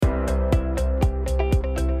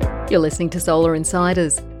You're listening to Solar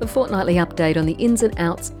Insiders, a fortnightly update on the ins and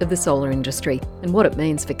outs of the solar industry and what it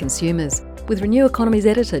means for consumers, with Renew Economy's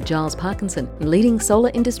editor Giles Parkinson and leading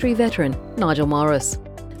solar industry veteran Nigel Morris.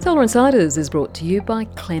 Solar Insiders is brought to you by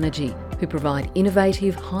Clenergy, who provide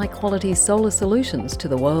innovative, high-quality solar solutions to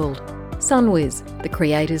the world. SunWiz, the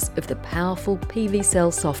creators of the powerful PV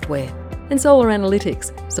cell software. And Solar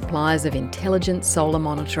Analytics, suppliers of intelligent solar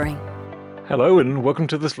monitoring. Hello and welcome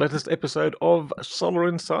to this latest episode of Solar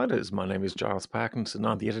Insiders. My name is Giles Parkinson.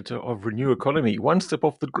 I'm the editor of Renew Economy, one step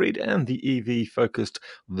off the grid and the EV-focused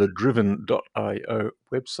thedriven.io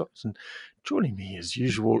websites. And joining me as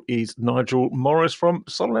usual is Nigel Morris from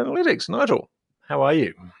Solar Analytics. Nigel, how are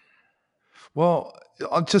you? Well,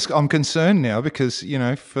 I'm concerned now because,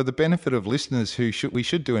 for the benefit of listeners we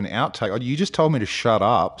should do an outtake. You just told me to shut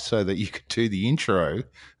up so that you could do the intro,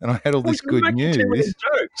 and I had all this good news.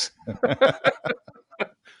 Jokes.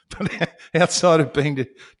 But outside of being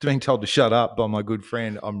told to shut up by my good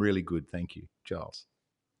friend, I'm really good. Thank you, Giles.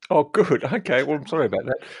 Oh, good. Okay. Well, I'm sorry about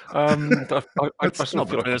that. It's not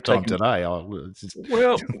the first time today.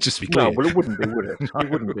 Just be clear. No, well, it wouldn't be, would it? No, It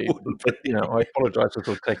wouldn't be. it wouldn't. But, I apologise for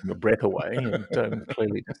sort of taking your breath away and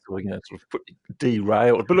clearly just sort of put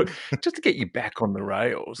derailed. But look, just to get you back on the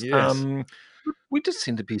rails, Yes. we just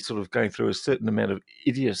seem to be sort of going through a certain amount of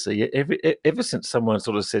idiocy ever since someone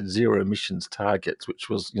sort of said zero emissions targets, which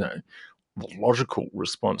was, the logical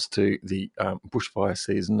response to the bushfire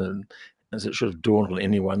season, and as it should have dawned on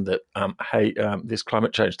anyone that, this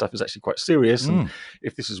climate change stuff is actually quite serious. And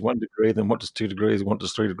if this is 1 degree, then what does 2 degrees, what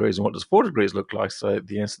does 3 degrees, and what does 4 degrees look like? So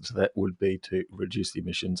the answer to that would be to reduce the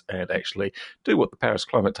emissions and actually do what the Paris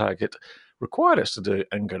climate target required us to do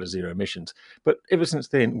and go to zero emissions. But ever since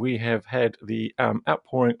then, we have had the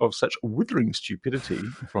outpouring of such withering stupidity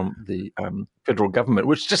from the federal government,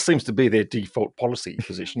 which just seems to be their default policy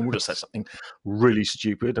position. We'll just say something really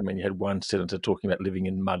stupid. I mean, you had one senator talking about living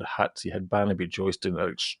in mud huts. You had Barnaby Joyce doing an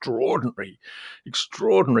extraordinary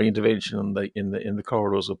intervention in the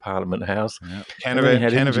corridors of Parliament House. Yeah.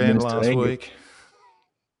 Canavan last week.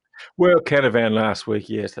 Well, Canavan last week,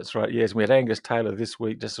 yes, that's right, yes. And we had Angus Taylor this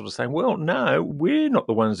week just sort of saying, well, no, we're not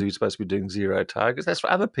the ones who are supposed to be doing zero targets. That's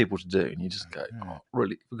for other people to do. And you just go, oh,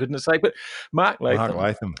 really, for goodness sake. But Mark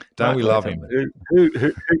Latham. Don't we love him?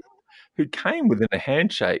 Who came within a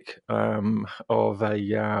handshake of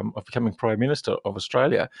becoming Prime Minister of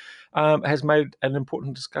Australia, has made an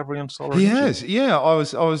important discovery on solar energy. He has, yeah. I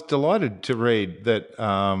was delighted to read that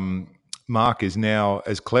Mark is now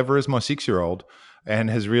as clever as my 6-year-old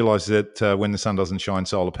and has realised that when the sun doesn't shine,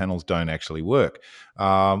 solar panels don't actually work,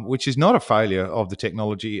 which is not a failure of the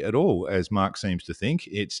technology at all, as Mark seems to think.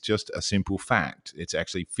 It's just a simple fact. It's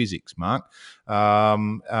actually physics, Mark.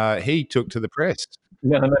 He took to the press.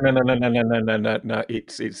 No. It's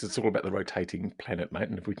all about the rotating planet, mate.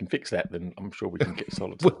 And if we can fix that, then I'm sure we can get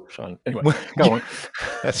solar to shine. Anyway, go on.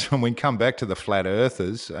 That's when we come back to the flat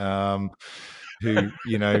earthers. Who,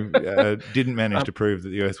 didn't manage to prove that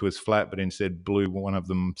the Earth was flat, but instead blew one of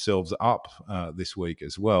themselves up this week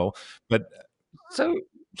as well. But so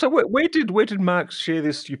where did Mark share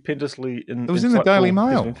this stupendously? It was in the Daily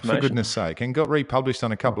Mail, for goodness sake, and got republished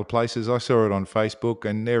on a couple of places. I saw it on Facebook,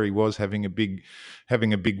 and there he was having a big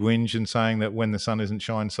whinge and saying that when the sun isn't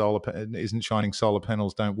shining, solar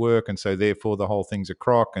panels don't work, and so therefore the whole thing's a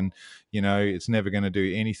crock, and it's never going to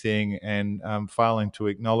do anything, and failing to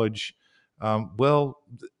acknowledge.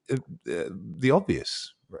 The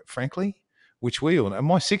obvious, frankly, which we all know.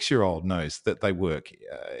 My 6-year-old knows that they work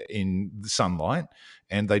in the sunlight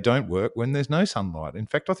and they don't work when there's no sunlight. In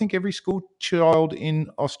fact, I think every school child in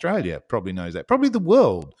Australia probably knows that. Probably the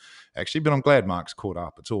world, actually, but I'm glad Mark's caught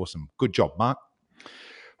up. It's awesome. Good job, Mark.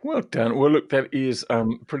 Well done. Well, look, that is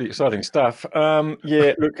pretty exciting stuff.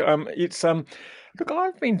 Look,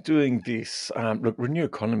 I've been doing this. Renew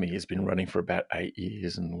Economy has been running for about 8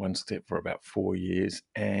 years and One Step for about 4 years.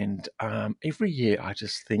 And every year I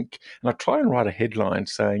just think, and I try and write a headline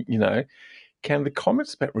saying, can the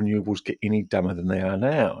comments about renewables get any dumber than they are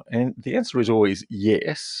now? And the answer is always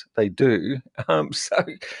yes, they do. It's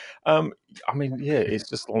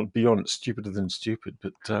just beyond stupider than stupid.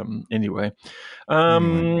 But anyway,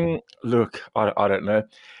 look, I don't know.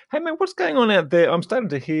 Hey, man, what's going on out there? I'm starting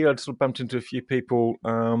to hear, I sort of bumped into a few people.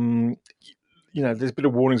 There's a bit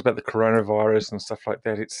of warnings about the coronavirus and stuff like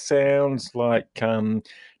that. It sounds like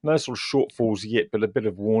no sort of shortfalls yet, but a bit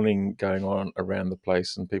of warning going on around the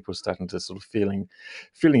place, and people are starting to sort of feeling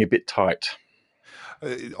a bit tight.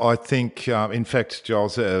 I think, in fact,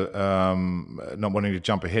 Giles, not wanting to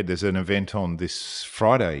jump ahead, there's an event on this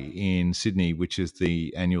Friday in Sydney, which is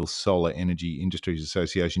the annual Solar Energy Industries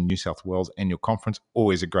Association New South Wales annual conference.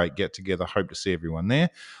 Always a great get-together. Hope to see everyone there.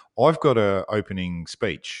 I've got an opening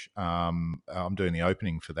speech. I'm doing the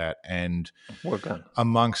opening for that. And Well done.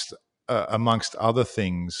 amongst other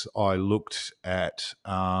things, I looked at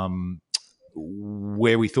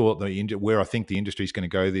where I think the industry is going to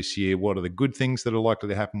go this year. What are the good things that are likely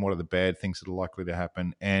to happen? What are the bad things that are likely to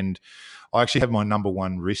happen? And I actually have my number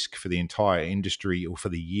one risk for the entire industry, or for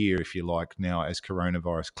the year, if you like, now as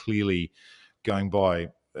coronavirus clearly going by.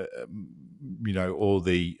 All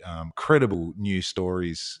the credible news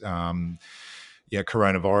stories.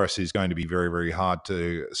 Coronavirus is going to be very, very hard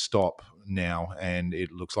to stop now, and it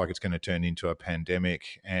looks like it's going to turn into a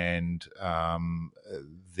pandemic, and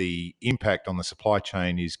the impact on the supply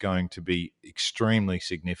chain is going to be extremely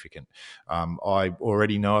significant. I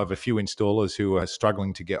already know of a few installers who are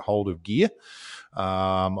struggling to get hold of gear.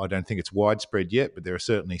 I don't think it's widespread yet, but there are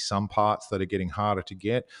certainly some parts that are getting harder to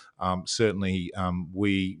get.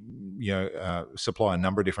 We supply a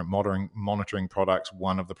number of different monitoring products.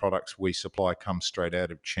 One of the products we supply comes straight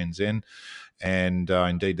out of Shenzhen, and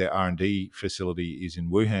indeed their R&D facility is in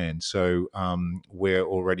Wuhan. So we're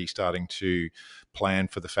already starting to plan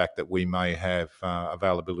for the fact that we may have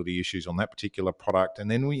availability issues on that particular product.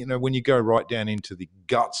 And then when you go right down into the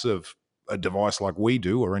guts of a device like we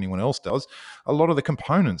do or anyone else does, a lot of the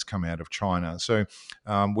components come out of China. So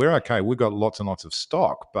we're okay. We've got lots and lots of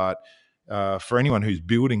stock, but for anyone who's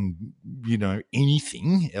building,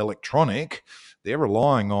 anything electronic, they're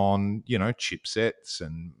relying on, chipsets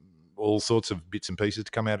and all sorts of bits and pieces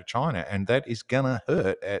to come out of China. And that is going to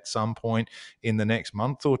hurt at some point in the next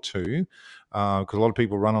month or two, because a lot of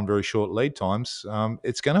people run on very short lead times.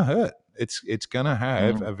 It's going to hurt. It's going to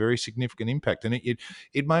have a very significant impact. And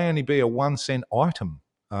it may only be a 1 cent item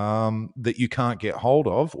that you can't get hold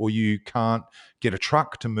of, or you can't get a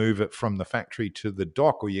truck to move it from the factory to the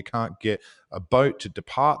dock, or you can't get a boat to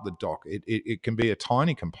depart the dock. It can be a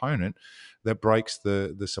tiny component that breaks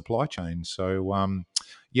the supply chain. So,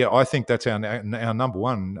 I think that's our number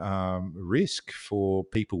one risk for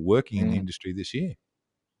people working in the industry this year.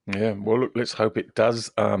 Yeah, well, look, let's hope it does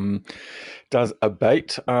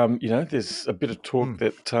abate. There's a bit of talk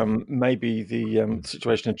that maybe the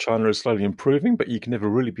situation in China is slowly improving, but you can never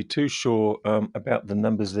really be too sure about the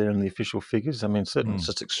numbers there and the official figures. I mean, certainly it's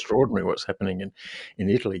just extraordinary what's happening in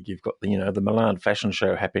Italy. You've got the Milan fashion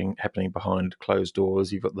show happening behind closed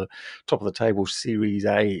doors. You've got the top of the table Series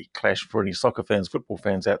A clash for any soccer fans, football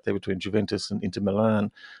fans out there between Juventus and Inter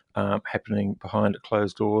Milan happening behind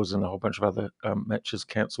closed doors, and a whole bunch of other matches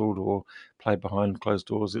cancelled or played behind closed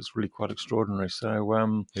doors. It's really quite extraordinary.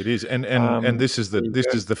 So it is, and this is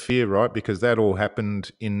the fear, right? Because that all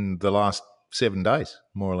happened in the last 7 days,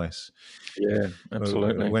 more or less. Yeah,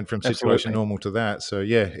 absolutely. It went from situation normal to that. So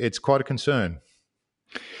yeah, it's quite a concern.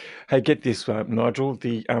 Hey, get this, Nigel.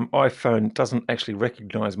 The iPhone doesn't actually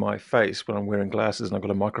recognise my face when I'm wearing glasses and I've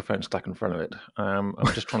got a microphone stuck in front of it. I'm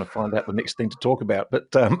just trying to find out the next thing to talk about, but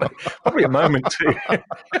probably a moment to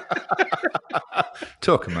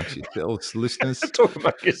talk amongst yourselves, listeners. Talk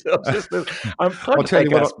amongst yourselves, listeners. I'll tell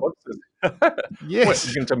you what. Sponsors. Yes. What,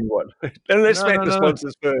 you can tell me what? And let's thank the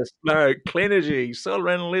sponsors first. No, Clenergy,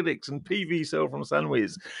 Solar Analytics, and PV Cell from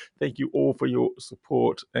Sunwiz. Thank you all for your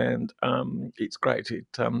support, and it's great. It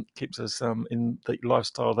keeps us in the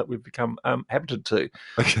lifestyle that we've become habited to.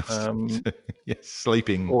 Yes,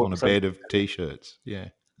 sleeping on a bed of T-shirts. Yeah.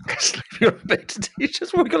 Sleeping on a bed of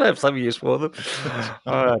T-shirts. We're going to have some use for them.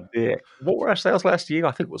 Oh, dear. What were our sales last year?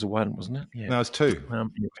 I think it was 1, wasn't it? Yeah. No, it was 2. Anyway.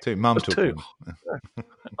 2. Mum took 2.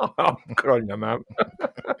 Oh, good on you, Mum.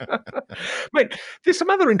 Mate, there's some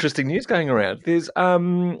other interesting news going around. There's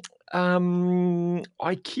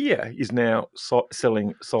IKEA is now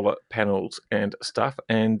selling solar panels and stuff,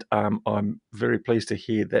 and I'm very pleased to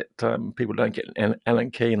hear that people don't get an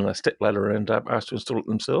Allen key and a stepladder and ask to install it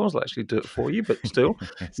themselves. They'll actually do it for you, but still,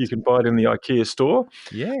 you can buy it in the IKEA store.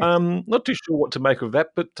 Yeah. Not too sure what to make of that,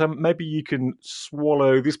 but maybe you can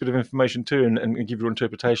swallow this bit of information too and give your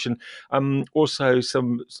interpretation. Also,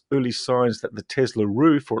 some early signs that the Tesla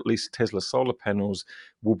roof, or at least Tesla solar panels,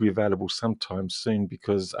 will be available sometime soon,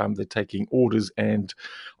 because they're taking orders and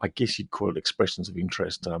I guess you'd call it expressions of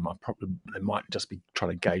interest. They might just be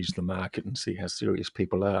trying to gauge the market and see how serious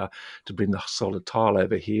people are to bring the solar tile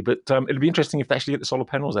over here. But it'll be interesting if they actually get the solar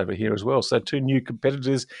panels over here as well. So 2 new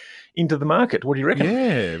competitors into the market. What do you reckon?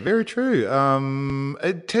 Yeah, very true.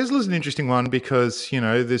 Tesla's an interesting one because,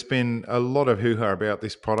 there's been a lot of hoo-ha about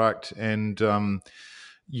this product, and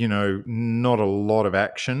not a lot of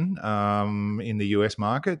action in the US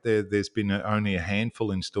market. There's been only a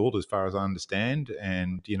handful installed, as far as I understand,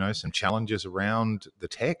 and some challenges around the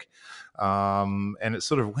tech, and it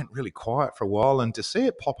sort of went really quiet for a while. And to see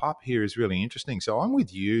it pop up here is really interesting. So I'm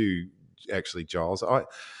with you, actually, Giles.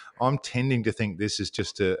 I'm tending to think this is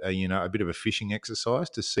just a bit of a fishing exercise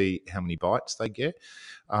to see how many bites they get.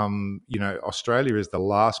 Australia is the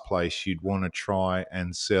last place you'd want to try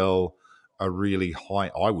and sell a really high,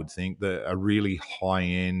 I would think, a really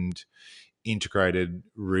high-end integrated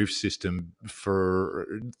roof system for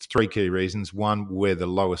three key reasons. One, we're the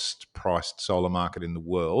lowest priced solar market in the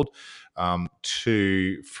world.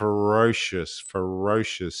 Two, ferocious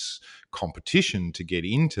competition to get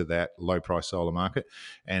into that low price solar market,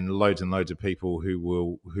 and loads of people who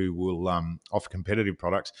will offer competitive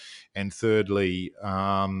products. And thirdly,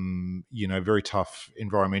 very tough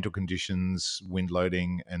environmental conditions, wind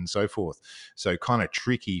loading, and so forth. So kind of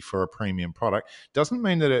tricky for a premium product. Doesn't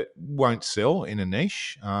mean that it won't sell in a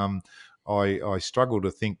niche. I struggle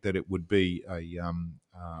to think that it would be a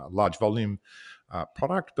large volume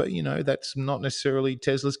product, but that's not necessarily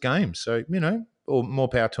Tesla's game. So or more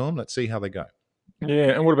power to them. Let's see how they go.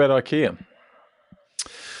 Yeah, and what about IKEA?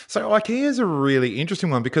 So IKEA is a really interesting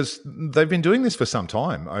one because they've been doing this for some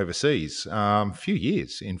time overseas, a few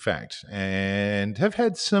years, in fact, and have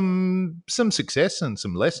had some success and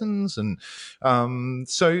some lessons. And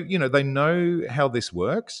so, they know how this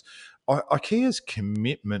works. IKEA's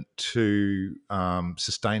commitment to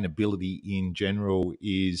sustainability in general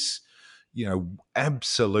is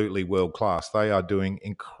absolutely world class. They are doing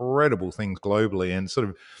incredible things globally and sort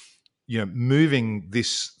of moving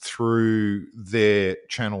this through their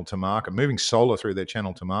channel to market, moving solar through their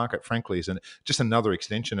channel to market, frankly, is just another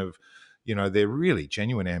extension of their really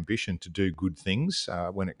genuine ambition to do good things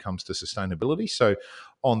when it comes to sustainability. So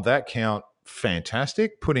on that count,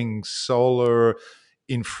 fantastic. Putting solar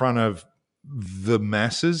in front of the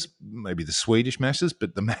masses, maybe the Swedish masses,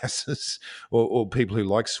 but the masses or people who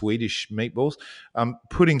like Swedish meatballs,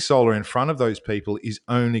 putting solar in front of those people is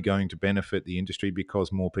only going to benefit the industry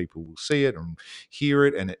because more people will see it and hear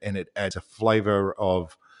it, and it adds a flavor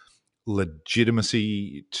of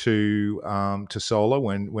legitimacy to solar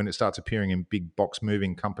when it starts appearing in big box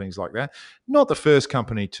moving companies like that. Not the first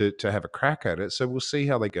company to have a crack at it, so we'll see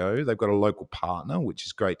how they go. They've got a local partner, which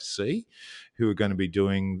is great to see, who are going to be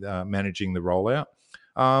doing managing the rollout.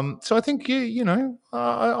 So I think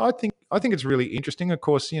I think it's really interesting. Of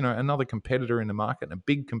course, another competitor in the market, and a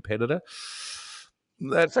big competitor.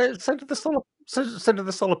 So do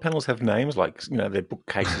the solar panels have names like their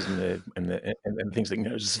bookcases and things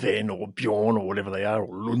like Sven or Bjorn or whatever they are,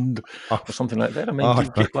 or Lund or something like that? I mean, do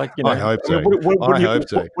you get like I hope so.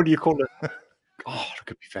 What do you call it? Oh, it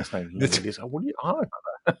could be fascinating. What do you?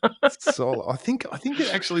 Solar. I think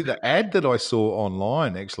actually the ad that I saw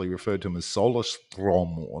online actually referred to them as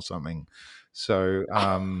Solarstrom or something. So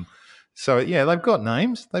so yeah, they've got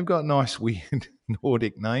names. They've got nice weird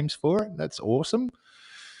Nordic names for it. That's awesome.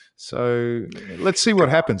 So let's see what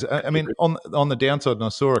happens. I mean, on the downside, and I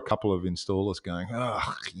saw a couple of installers going,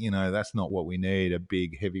 that's not what we need, a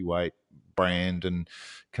big heavyweight brand and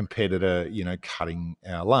competitor, cutting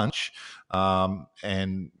our lunch. And,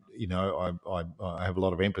 I have a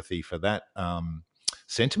lot of empathy for that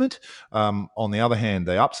sentiment. On the other hand,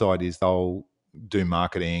 the upside is they'll do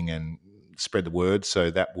marketing and spread the word, so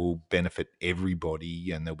that will benefit everybody,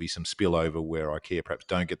 and there'll be some spillover where IKEA perhaps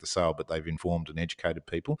don't get the sale, but they've informed and educated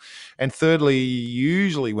people. And thirdly,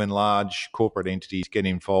 usually when large corporate entities get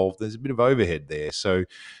involved, there's a bit of overhead there, so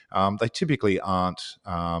they typically aren't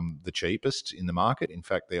the cheapest in the market. In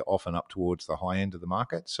fact, they're often up towards the high end of the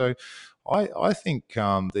market. So I think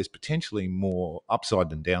there's potentially more upside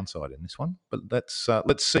than downside in this one, but let's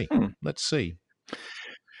see. Let's see.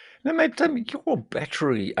 Now, mate, tell me, your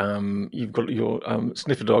battery, you've got your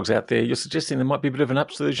sniffer dogs out there. You're suggesting there might be a bit of an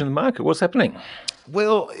upsurge in the market. What's happening?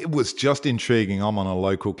 Well, it was just intriguing. I'm on a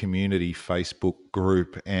local community Facebook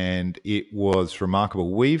group, and it was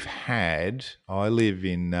remarkable. I live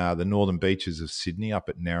in the northern beaches of Sydney, up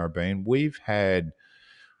at Narrabeen. We've had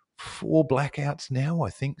 4 blackouts now,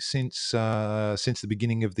 I think, since the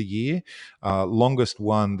beginning of the year. Longest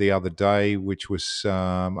one the other day, which was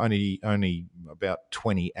only about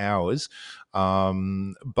 20 hours,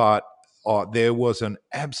 but there was an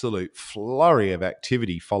absolute flurry of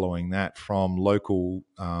activity following that from local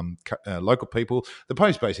people. The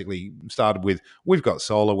post basically started with, "We've got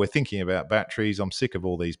solar, we're thinking about batteries, I'm sick of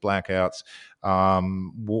all these blackouts.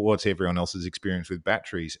 What's everyone else's experience with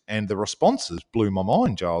batteries?" And the responses blew my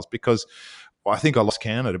mind, Giles, because I think I lost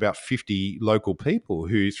count at about 50 local people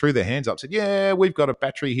who threw their hands up, said, yeah, we've got a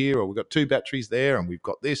battery here, or we've got 2 batteries there, and we've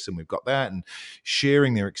got this and we've got that, and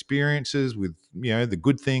sharing their experiences with, the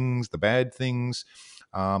good things, the bad things,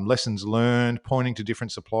 lessons learned, pointing to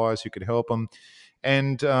different suppliers who could help them.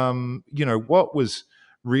 And, what was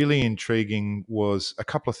really intriguing was a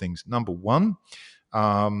couple of things. Number one,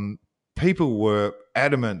 people were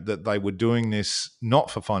adamant that they were doing this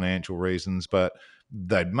not for financial reasons, but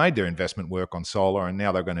they'd made their investment work on solar, and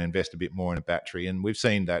now they're going to invest a bit more in a battery. And we've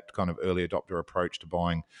seen that kind of early adopter approach to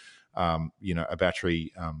buying, a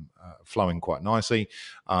battery flowing quite nicely.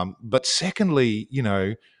 But secondly,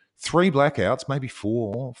 3 blackouts, maybe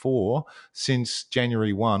four since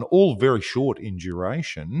January 1, all very short in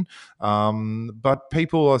duration. But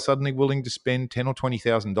people are suddenly willing to spend $10,000 or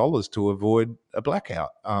 $20,000 to avoid a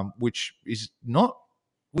blackout, which is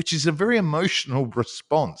a very emotional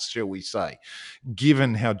response, shall we say,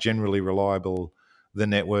 given how generally reliable the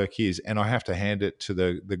network is. And I have to hand it to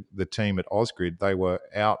the team at Ausgrid. They were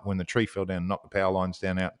out when the tree fell down and knocked the power lines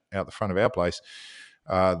down out the front of our place.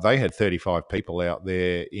 They had 35 people out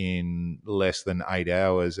there in less than 8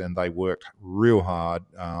 hours, and they worked real hard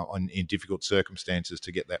in difficult circumstances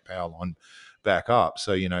to get that power line back up.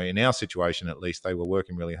 So, in our situation, at least, they were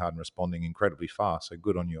working really hard and responding incredibly fast. So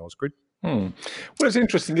good on you, Ausgrid. Well, it's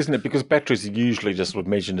interesting, isn't it? Because batteries are usually just sort of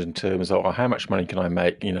measured in terms of how much money can I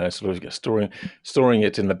make, sort of storing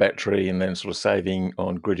it in the battery and then sort of saving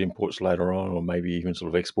on grid imports later on, or maybe even sort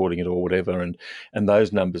of exporting it or whatever. And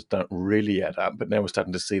those numbers don't really add up. But now we're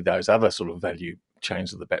starting to see those other sort of value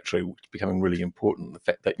chains of the battery becoming really important. The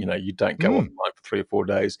fact that, you don't go offline for 3 or 4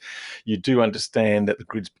 days. You do understand that the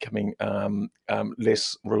grid's becoming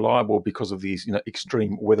less reliable because of these,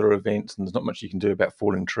 extreme weather events, and there's not much you can do about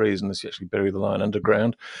falling trees unless you actually bury the line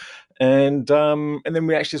underground. And then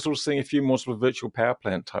we're actually sort of seeing a few more sort of virtual power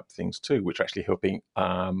plant type things too, which are actually helping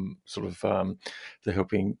they're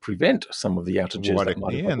helping prevent some of the outages that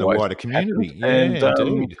might have the wider community.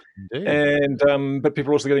 Indeed. And but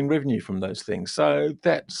people are also getting revenue from those things. So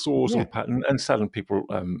that sort of pattern, and sudden people,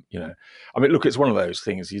 look, it's one of those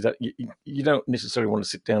things. You don't necessarily want to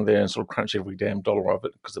sit down there and sort of crunch every damn dollar of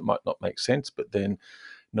it, because it might not make sense. But then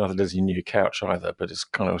neither does your new couch either, but it's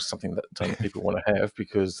kind of something that people want to have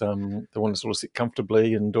because they want to sort of sit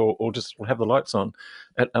comfortably and or just have the lights on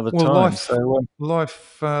at other times.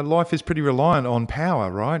 Life is pretty reliant on power,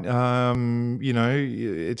 right?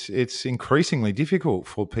 It's increasingly difficult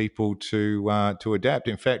for people to adapt.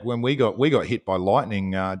 In fact, when we got hit by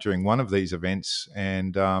lightning during one of these events,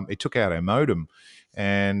 and it took out our modem,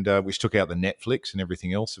 and which took out the Netflix and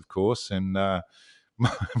everything else, of course, and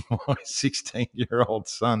my 16-year-old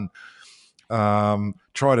son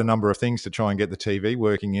tried a number of things to try and get the TV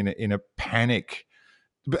working in a panic.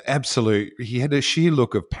 He had a sheer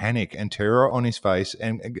look of panic and terror on his face,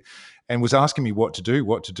 and was asking me what to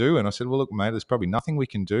do. And I said, well, look, mate, there's probably nothing we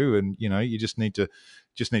can do. And, you just need to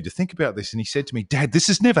think about this. And he said to me, Dad, this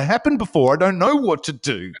has never happened before. I don't know what to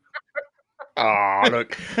do.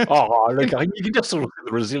 Look! You can just sort of see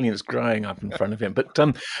the resilience growing up in front of him. But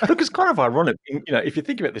look, it's kind of ironic, if you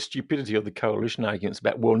think about the stupidity of the coalition arguments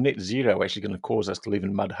about, well, net zero actually going to cause us to live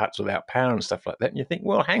in mud huts without power and stuff like that. And you think,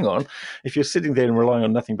 well, hang on, if you're sitting there and relying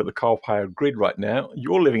on nothing but the coal-powered grid right now,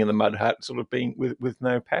 you're living in the mud hut, sort of being with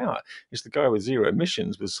no power. It's the guy with zero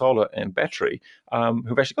emissions with solar and battery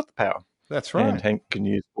who've actually got the power. That's right. And Hank can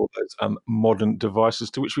use all those modern devices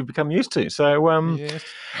to which we've become used to. So, yes.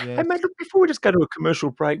 Hey, mate, look, before we just go to a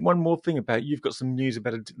commercial break, one more thing about you've got some news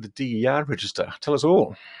about the DER register. Tell us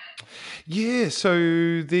all. Yeah,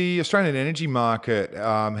 so the Australian energy market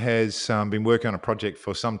has been working on a project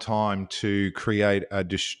for some time to create a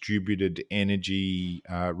distributed energy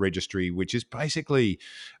registry, which is basically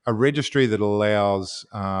a registry that allows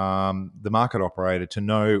the market operator to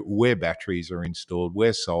know where batteries are installed,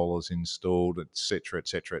 where solar's installed, et cetera,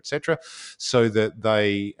 so that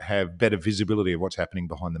they have better visibility of what's happening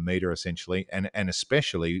behind the meter, essentially, and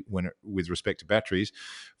especially with respect to batteries,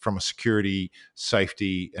 from a security,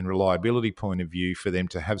 safety, and reliability point of view, for them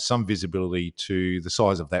to have some visibility to the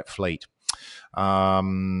size of that fleet.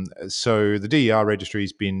 So the DER registry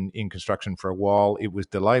has been in construction for a while. It was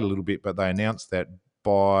delayed a little bit, but they announced that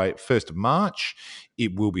by 1st of March,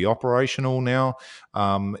 it will be operational now.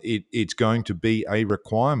 It's going to be a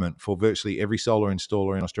requirement for virtually every solar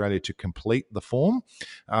installer in Australia to complete the form.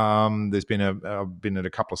 There's been I've been at a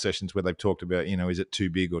couple of sessions where they've talked about, is it too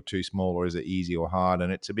big or too small, or is it easy or hard?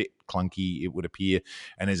 And it's a bit clunky, it would appear,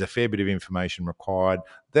 and there's a fair bit of information required.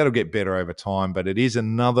 That'll get better over time, but it is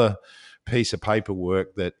another piece of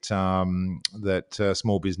paperwork that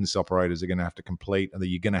small business operators are going to have to complete, and that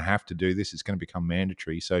you're going to have to do this. It's going to become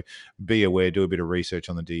mandatory. So be aware, do a bit of research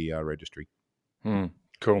on the DER registry.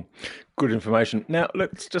 Cool. Good information. Now,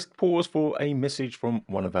 let's just pause for a message from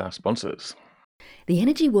one of our sponsors. The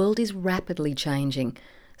energy world is rapidly changing.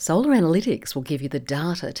 Solar Analytics will give you the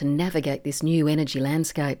data to navigate this new energy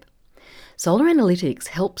landscape. Solar Analytics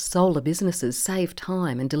helps solar businesses save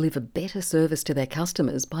time and deliver better service to their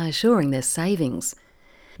customers by assuring their savings.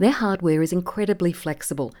 Their hardware is incredibly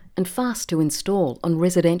flexible and fast to install on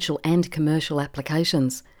residential and commercial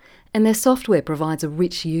applications. And their software provides a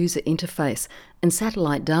rich user interface and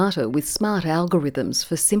satellite data with smart algorithms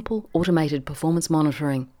for simple automated performance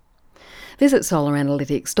monitoring. Visit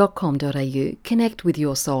solaranalytics.com.au, connect with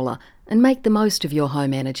your solar and make the most of your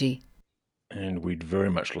home energy. And we'd very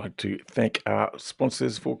much like to thank our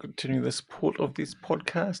sponsors for continuing the support of this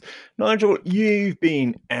podcast. Nigel, you've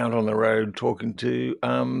been out on the road talking to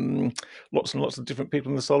lots and lots of different people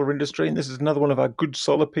in the solar industry, and this is another one of our good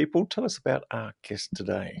solar people. Tell us about our guest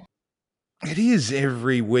today. It is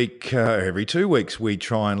every week, every 2 weeks, we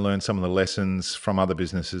try and learn some of the lessons from other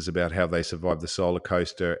businesses about how they survived the solar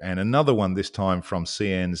coaster. And another one this time from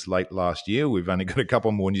CN's late last year. We've only got a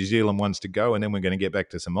couple more New Zealand ones to go, and then we're going to get back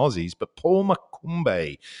to some Aussies. But Paul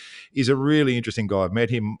Makumbe is a really interesting guy. I've met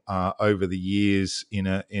him over the years in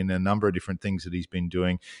a number of different things that he's been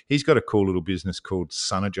doing. He's got a cool little business called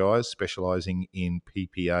Sunergize, specialising in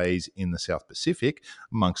PPAs in the South Pacific,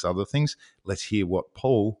 amongst other things. Let's hear what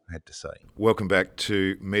Paul had to say. Welcome back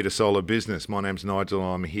to Meter Solar Business. My name's Nigel.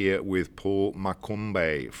 I'm here with Paul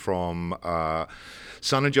Makumbe from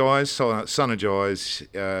Sunergize.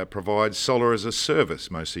 Sunergize provides solar as a service,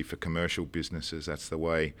 mostly for commercial businesses. That's the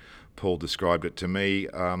way Paul described it to me.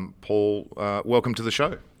 Paul, welcome to the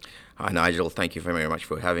show. Hi, Nigel. Thank you very much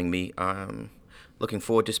for having me. Looking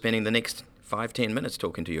forward to spending the next 5-10 minutes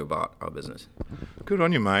talking to you about our business. Good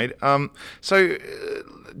on you, mate. So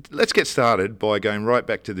let's get started by going right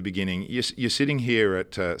back to the beginning. You're sitting here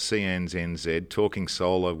at CN's NZ talking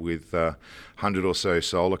solar with 100 or so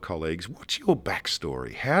solar colleagues. What's your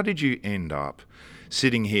backstory? How did you end up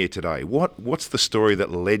sitting here today? What's the story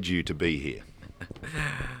that led you to be here?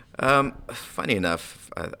 Funny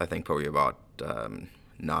enough, I think probably about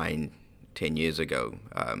 9-10 years ago,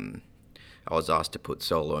 I was asked to put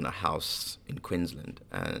solar on a house in Queensland,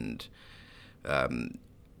 and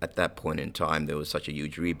at that point in time there was such a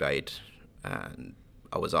huge rebate, and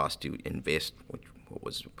I was asked to invest what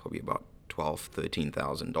was probably about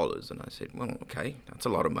 $12,000-13,000, and I said, well, okay, that's a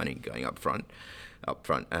lot of money going up front,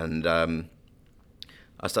 and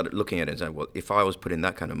I started looking at it and saying, well, if I was putting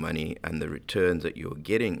that kind of money and the returns that you were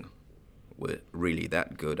getting were really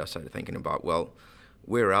that good, I started thinking about, well,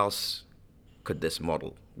 where else could this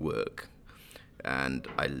model work? And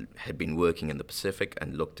I had been working in the Pacific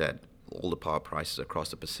and looked at all the power prices across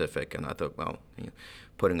the Pacific, and I thought, well,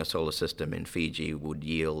 putting a solar system in Fiji would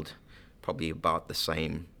yield probably about the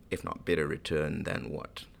same, if not better, return than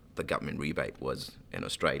what the government rebate was in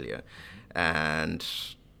Australia. And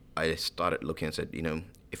I started looking and said,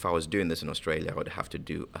 if I was doing this in Australia, I would have to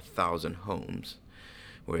do 1,000 homes,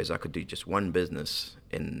 whereas I could do just one business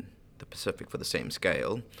in the Pacific for the same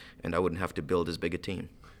scale, and I wouldn't have to build as big a team.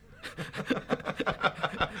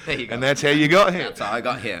 There you go. And that's how you got here. That's how I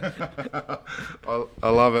got here. I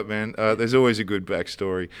love it, man. There's always a good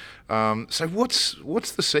backstory. So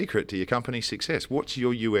what's the secret to your company's success? What's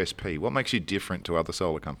your USP? What makes you different to other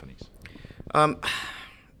solar companies?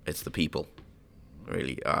 It's the people,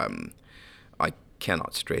 really. I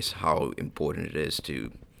cannot stress how important it is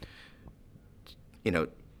to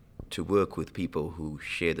work with people who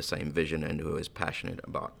share the same vision and who are as passionate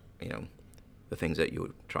about, the things that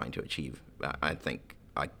you're trying to achieve. I think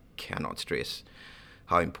I cannot stress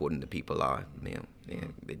how important the people are.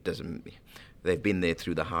 They've been there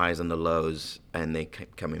through the highs and the lows, and they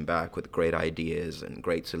keep coming back with great ideas and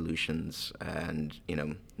great solutions. And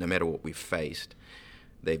no matter what we've faced,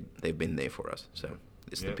 they've been there for us. So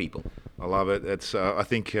it's the people. I love it. It's I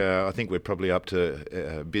think we're probably up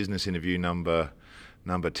to business interview number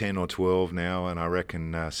 10 or 12 now, and I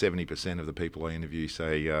reckon 70% of the people I interview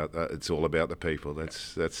say it's all about the people.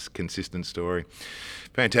 That's consistent story.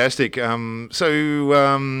 Fantastic. So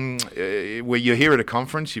you're here at a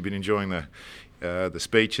conference. You've been enjoying the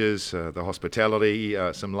speeches, the hospitality,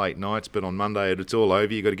 some late nights, but on Monday it's all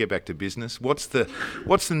over. You've got to get back to business. What's the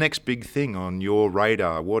next big thing on your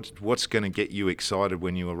radar? What's going to get you excited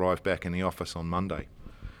when you arrive back in the office on Monday?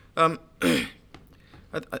 I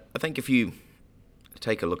think if you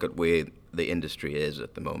take a look at where the industry is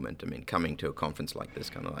at the moment, coming to a conference like this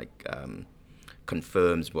kind of like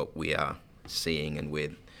confirms what we are seeing and where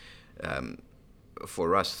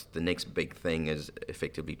For us, the next big thing is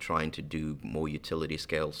effectively trying to do more utility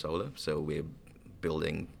scale solar. So we're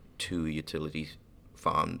building 2 utility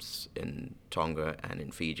farms in Tonga and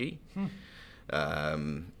in Fiji.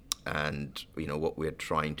 And what we're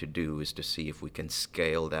trying to do is to see if we can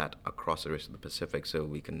scale that across the rest of the Pacific, so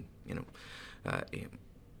we can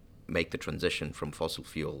make the transition from fossil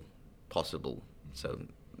fuel possible. So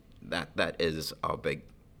that's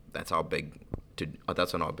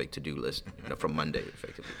on our big to-do list from Monday,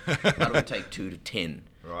 effectively. That will take 2 to 10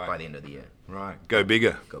 by the end of the year. Right. Go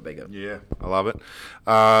bigger. Go bigger. Yeah, I love it.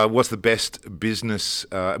 What's the best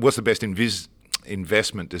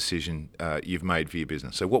investment decision you've made for your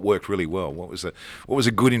business? So what worked really well? What was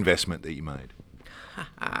a good investment that you made?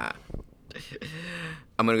 I'm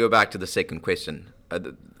going to go back to the second question.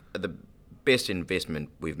 The best investment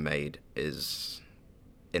we've made is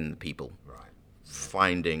in the people. Right.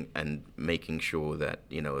 Finding and making sure that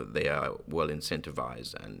they are well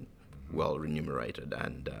incentivized and well remunerated,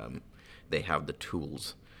 and they have the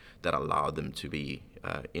tools that allow them to be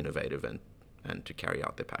innovative and to carry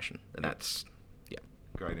out their passion. And that's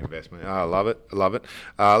great investment. I love it.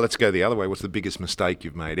 Let's go the other way. What's the biggest mistake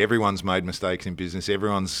you've made? Everyone's made mistakes in business.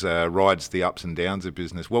 Everyone's rides the ups and downs of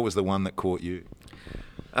business. What was the one that caught you?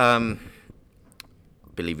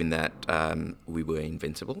 Believing that we were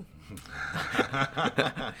invincible.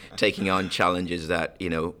 Taking on challenges that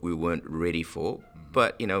we weren't ready for.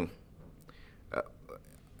 But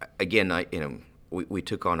again, we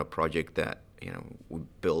took on a project that we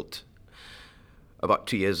built about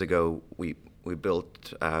 2 years ago. We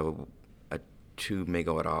built a 2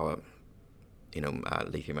 megawatt hour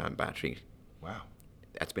lithium-ion battery. Wow.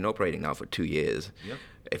 That's been operating now for 2 years. Yep.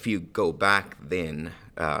 If you go back then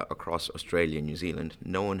across Australia and New Zealand,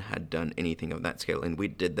 no one had done anything of that scale, and we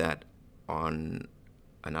did that on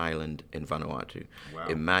an island in Vanuatu. Wow.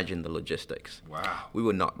 Imagine the logistics. Wow. We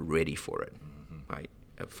were not ready for it, right?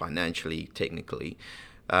 Financially, technically.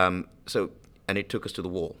 And it took us to the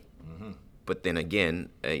wall. But then again,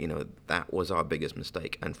 that was our biggest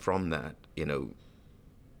mistake, and from that,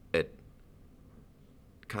 it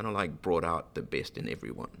kind of like brought out the best in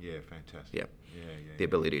everyone. Yeah, fantastic. Yeah. The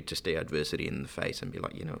ability to stare adversity in the face and be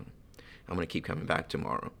like, I'm going to keep coming back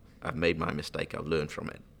tomorrow. I've made my mistake. I've learned from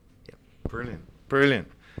it. Yeah. Brilliant.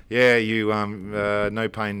 Yeah, you no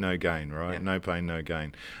pain, no gain, right? Yeah. No pain, no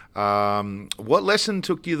gain. What lesson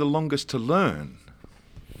took you the longest to learn?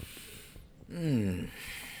 I'm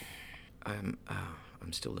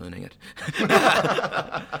still learning it.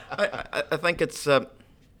 I think it's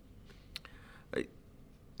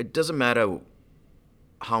it doesn't matter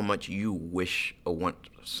how much you wish or want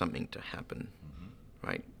something to happen,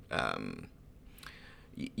 right?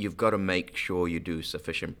 You've got to make sure you do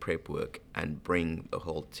sufficient prep work and bring the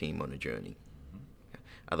whole team on a journey.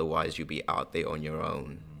 Otherwise, you'll be out there on your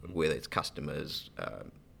own, whether it's customers,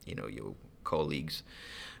 your colleagues.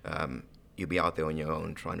 You'll be out there on your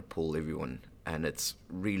own trying to pull everyone, and it's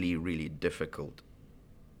really, really difficult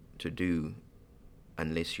to do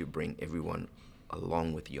unless you bring everyone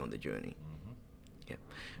along with you on the journey. Yeah,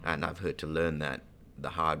 and I've had to learn that the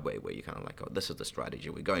hard way, where you're kind of like, oh, this is the strategy,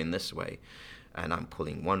 we're going this way, and I'm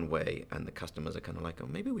pulling one way, and the customers are kind of like, oh,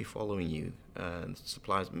 maybe we're following you, and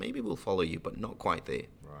suppliers, maybe we'll follow you, but not quite there.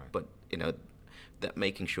 Right. But that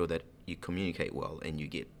making sure that you communicate well and you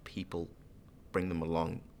get people, bring them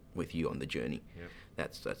along with you on the journey. Yep.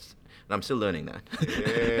 That's and I'm still learning that.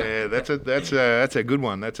 Yeah, that's a good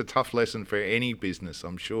one. That's a tough lesson for any business,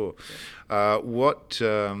 I'm sure. What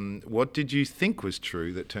did you think was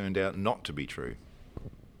true that turned out not to be true?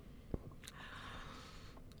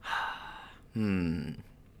 When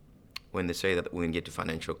they say that we're going to get to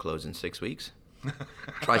financial close in 6 weeks,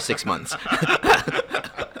 try 6 months.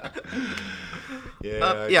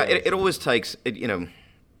 It always takes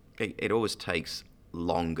it always takes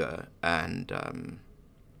longer, and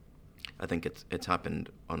I think it's happened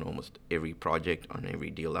on almost every project, on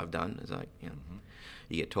every deal I've done. It's like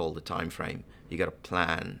you get told the time frame, you got to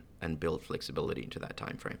plan and build flexibility into that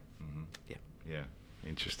time frame. Yeah.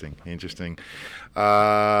 Interesting.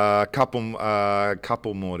 Couple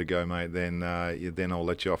more to go, mate. Then I'll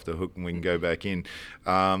let you off the hook and we can go back in.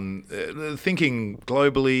 Thinking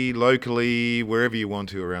globally, locally, wherever you want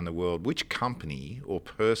to around the world, which company or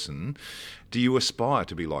person do you aspire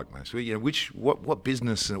to be like most? What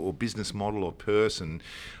business or business model or person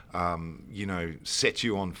sets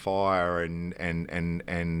you on fire and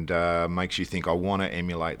makes you think, I want to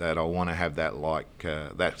emulate that, I want to have that, like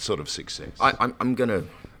that sort of success? I'm gonna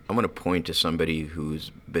point to somebody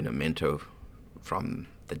who's been a mentor from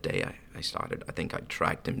the day I started. I think I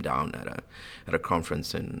tracked him down at a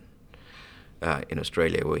conference in in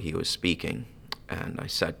Australia where he was speaking. And I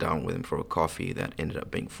sat down with him for a coffee that ended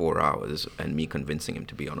up being 4 hours, and me convincing him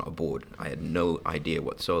to be on our board. I had no idea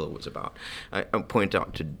what solar was about. I point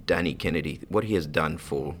out to Danny Kennedy what he has done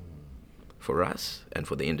for us and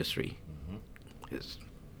for the industry is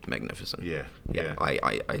magnificent. Yeah.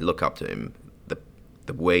 I look up to him.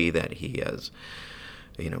 The way that he has,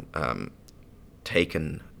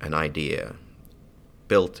 taken an idea,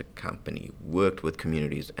 built a company, worked with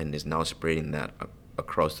communities, and is now spreading that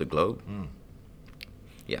across the globe.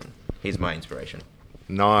 Yeah, he's my inspiration.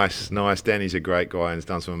 Nice. Danny's a great guy and has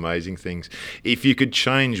done some amazing things. If you could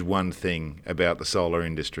change one thing about the solar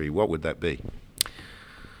industry, what would that be?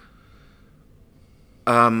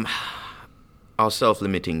 Our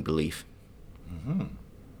self-limiting belief.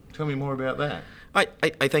 Tell me more about that. I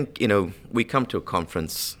think, we come to a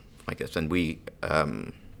conference like this and we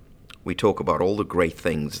talk about all the great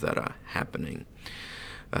things that are happening.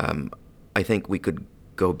 I think we could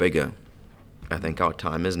go bigger. I think our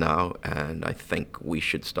time is now, and I think we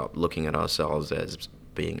should stop looking at ourselves as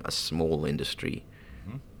being a small industry.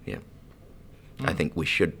 Yeah. I think we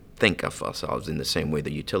should think of ourselves in the same way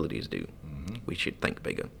the utilities do. We should think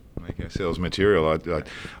bigger. Make ourselves material.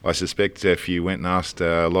 I suspect if you went and asked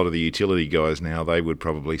a lot of the utility guys now, they would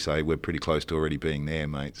probably say we're pretty close to already being there,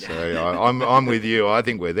 mate. So I'm with you. I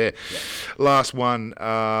think we're there. Yeah. Last one.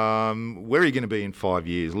 Where are you going to be in 5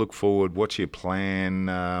 years? Look forward. What's your plan?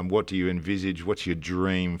 What do you envisage? What's your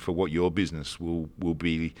dream for what your business will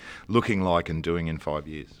be looking like and doing in 5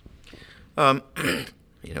 years?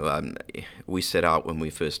 We set out when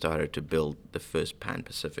we first started to build the first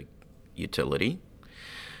Pan-Pacific utility.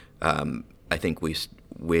 I think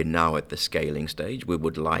we're now at the scaling stage. We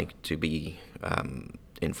would like to be,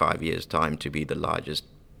 in 5 years' time, to be the largest,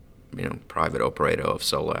 private operator of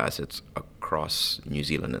solar assets across New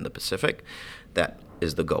Zealand and the Pacific. That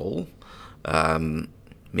is the goal.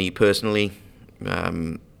 Me personally,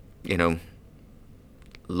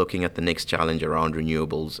 looking at the next challenge around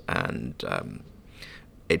renewables, and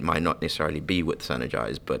it might not necessarily be with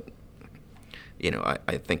Synergize, but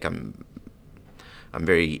I think I'm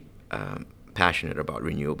very passionate about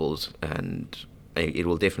renewables, and it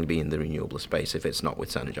will definitely be in the renewable space if it's not with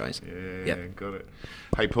Synergize. Yeah, got it.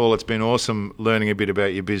 Hey, Paul, it's been awesome learning a bit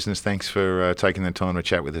about your business. Thanks for taking the time to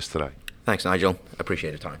chat with us today. Thanks, Nigel.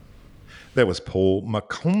 Appreciate the time. That was Paul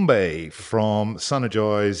Macombe from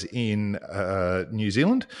Synergize in New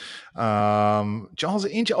Zealand. Giles,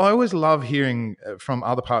 I always love hearing from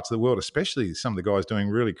other parts of the world, especially some of the guys doing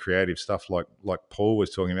really creative stuff like Paul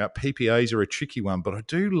was talking about. PPAs are a tricky one, but I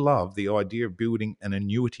do love the idea of building an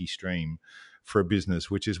annuity stream for a business,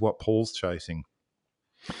 which is what Paul's chasing.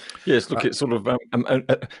 Yes, look, it's sort of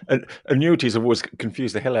annuities have always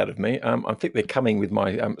confused the hell out of me. I think they're coming with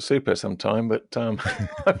my super sometime, but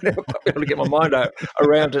I've never quite been able to get my mind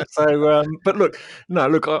around it. So, but look,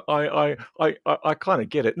 I kind of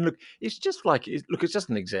get it. And look, it's just it's just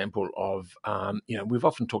an example of we've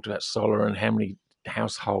often talked about solar and how many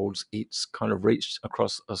households it's kind of reached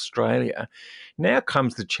across Australia. Now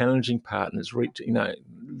comes the challenging part, and it's reached,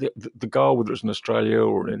 the goal, whether it's in Australia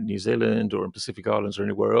or in New Zealand or in Pacific Islands or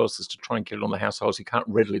anywhere else, is to try and get it on the households. You can't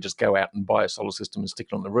readily just go out and buy a solar system and stick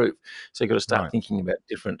it on the roof. So you've got to start thinking about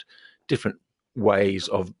different ways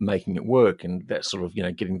of making it work, and that's sort of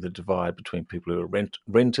getting the divide between people who are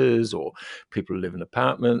renters or people who live in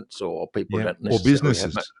apartments or people who don't necessarily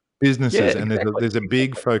businesses. And there's a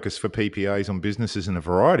big focus for PPAs on businesses in a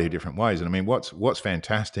variety of different ways. And I mean, what's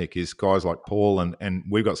fantastic is guys like Paul, and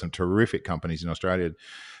we've got some terrific companies in Australia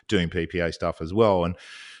doing PPA stuff as well. And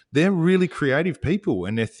they're really creative people,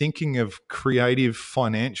 and they're thinking of creative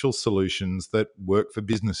financial solutions that work for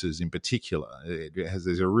businesses in particular.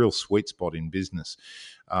 There's a real sweet spot in business.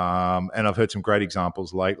 And I've heard some great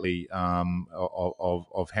examples lately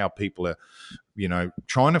of how people are,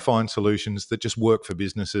 trying to find solutions that just work for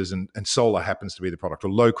businesses, and solar happens to be the product, or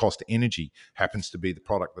low cost energy happens to be the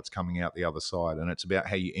product that's coming out the other side. And it's about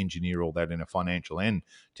how you engineer all that in a financial and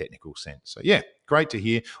technical sense. So yeah, great to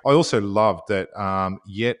hear. I also love that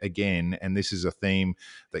yet again, and this is a theme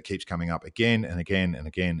that keeps coming up again and again and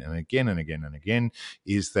again and again and again and again,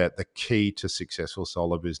 is that the key to successful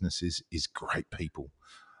solar businesses is great people.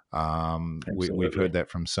 We've heard that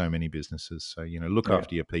from so many businesses. So, look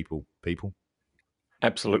after your people.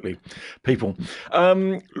 Absolutely. People.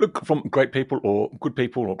 Look, from great people or good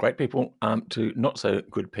people or great people to not so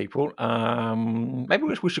good people. Maybe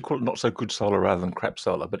we should call it not so good solar rather than crap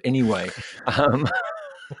solar. But anyway,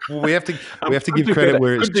 Well, we have to Could give do credit better.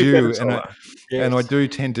 where it's Could do better due, solar. and I Yes. do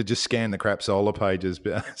tend to just scan the crap solar pages,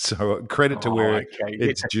 but so credit to Oh, where okay.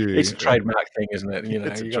 it's It's due. a trademark thing, isn't it?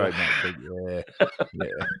 It's a You got trademark thing. Yeah,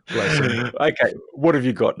 bless 'em. Okay, what have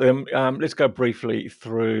you got? Let's go briefly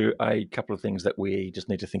through a couple of things that we just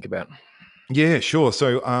need to think about. Yeah, sure.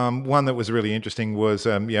 So one that was really interesting was,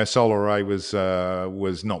 solar array was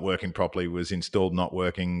not working properly, was installed not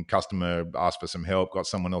working. Customer asked for some help, got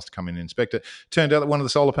someone else to come in and inspect it. Turned out that one of the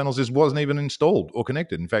solar panels just wasn't even installed or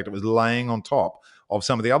connected. In fact, it was laying on top of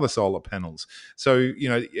some of the other solar panels. So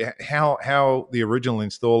how the original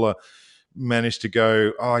installer managed to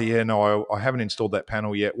go, oh yeah, no, I haven't installed that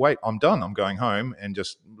panel yet. Wait, I'm done. I'm going home, and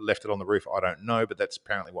just left it on the roof. I don't know, but that's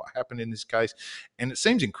apparently what happened in this case. And it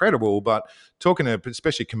seems incredible, but talking to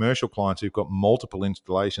especially commercial clients who've got multiple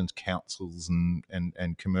installations, councils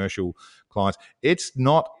and commercial clients, it's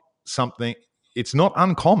not something. It's not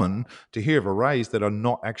uncommon to hear of arrays that are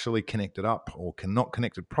not actually connected up or cannot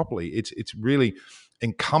connected properly. It's really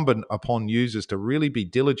incumbent upon users to really be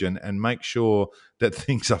diligent and make sure that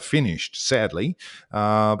things are finished, sadly,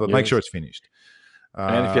 but make sure Yes. it's finished.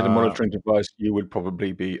 And if you had a monitoring device, you would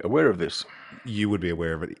probably be aware of this. You would be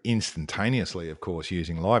aware of it instantaneously, of course,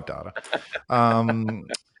 using live data. Um,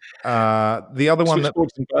 the other one that,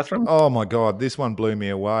 Switchboards in bathrooms? oh my God, this one blew me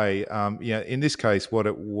away. In this case, what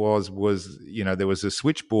it was, there was a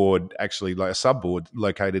switchboard, actually like a subboard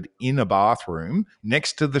located in a bathroom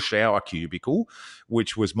next to the shower cubicle,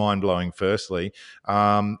 which was mind blowing, firstly.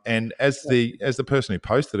 And as the person who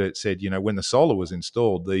posted it said, when the solar was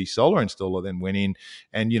installed, the solar installer then went in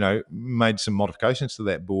and, made some modifications to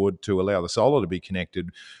that board to allow the solar to be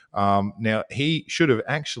connected. Now, he should have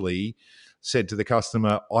actually said to the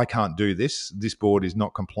customer, I can't do this. This board is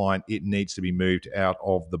not compliant. It needs to be moved out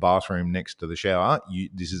of the bathroom next to the shower.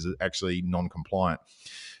 This is actually non-compliant.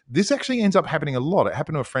 This actually ends up happening a lot. It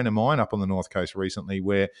happened to a friend of mine up on the North Coast recently,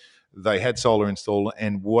 where they had solar installed,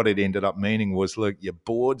 and what it ended up meaning was, look, your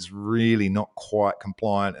board's really not quite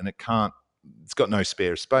compliant, and it's got no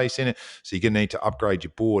spare space in it, so you're going to need to upgrade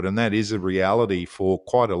your board. And that is a reality for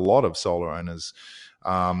quite a lot of solar owners.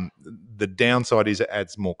 The downside is it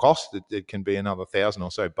adds more cost. It can be another $1,000 or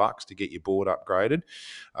so to get your board upgraded,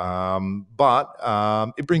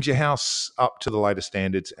 but it brings your house up to the latest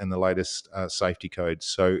standards and the latest safety codes.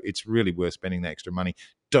 So it's really worth spending the extra money.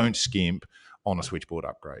 Don't skimp on a switchboard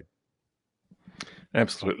upgrade.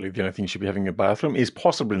 Absolutely. The only thing you should be having in your bathroom is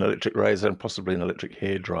possibly an electric razor and possibly an electric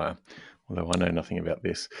hairdryer, although I know nothing about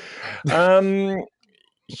this.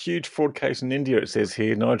 Huge fraud case in India, it says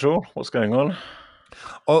here. Nigel, what's going on?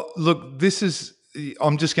 Oh, look,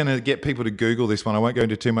 I'm just going to get people to Google this one. I won't go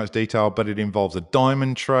into too much detail, but it involves a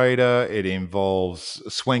diamond trader. It involves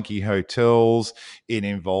swanky hotels. It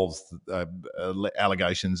involves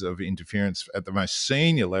allegations of interference at the most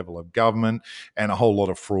senior level of government, and a whole lot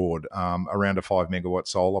of fraud around a 5 megawatt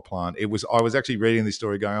solar plant. I was actually reading this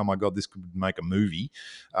story going, oh my God, this could make a movie.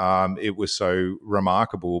 It was so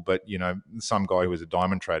remarkable. But, some guy who was a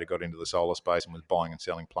diamond trader got into the solar space and was buying and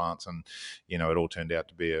selling plants, and, it all turned out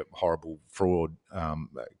to be a horrible fraud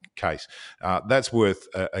case. That's worth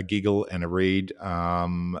a giggle and a read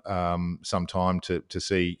sometime to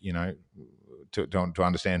see, to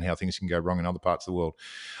understand how things can go wrong in other parts of the world.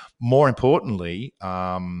 More importantly,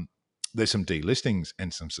 there's some delistings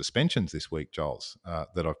and some suspensions this week, Giles,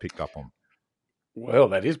 that I've picked up on. Well,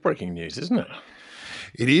 that is breaking news, isn't it?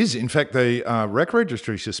 It is. In fact, the rec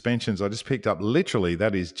registry suspensions I just picked up, literally,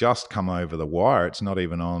 that is just come over the wire. It's not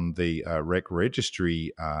even on the rec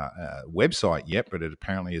registry website yet, but it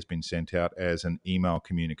apparently has been sent out as an email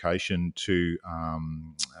communication to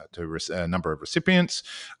a number of recipients.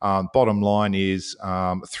 Bottom line is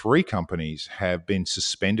 3 companies have been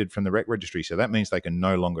suspended from the rec registry. So that means they can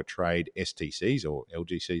no longer trade STCs or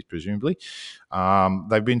LGCs, presumably.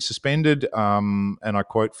 They've been suspended, and I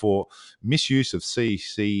quote, for misuse of CEC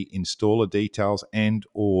installer details and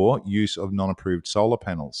or use of non-approved solar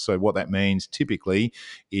panels. So what that means typically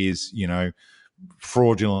is,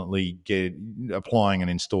 fraudulently applying an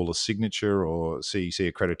installer's signature or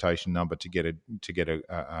CEC accreditation number to get an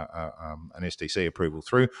STC approval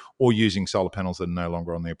through, or using solar panels that are no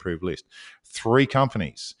longer on the approved list. 3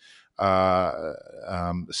 companies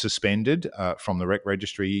suspended from the rec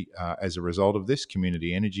registry as a result of this: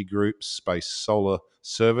 Community Energy Group, Space Solar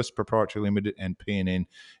Service Proprietary Limited, and PNN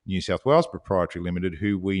New South Wales Proprietary Limited,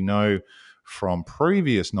 who we know from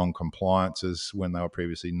previous non-compliances when they were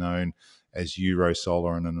previously known as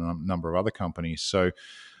Eurosolar and a number of other companies. So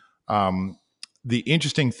the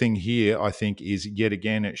interesting thing here, I think, is yet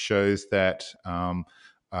again it shows that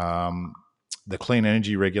the Clean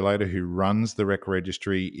Energy Regulator, who runs the REC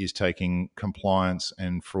registry, is taking compliance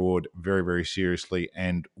and fraud very, very seriously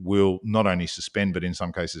and will not only suspend, but in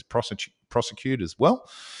some cases prosecute as well.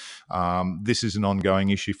 This is an ongoing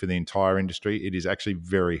issue for the entire industry. It is actually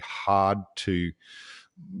very hard to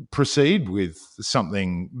proceed with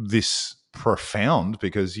something this profound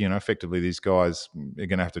because, effectively these guys are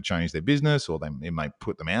going to have to change their business, or it may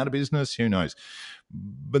put them out of business. Who knows?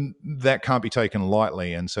 But that can't be taken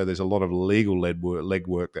lightly. And so there's a lot of legal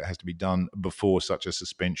legwork that has to be done before such a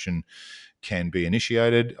suspension can be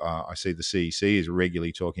initiated. I see the CEC is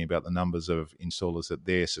regularly talking about the numbers of installers that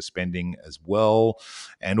they're suspending as well.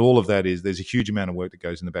 And all of that there's a huge amount of work that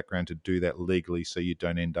goes in the background to do that legally so you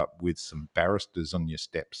don't end up with some barristers on your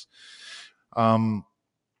steps.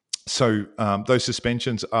 So those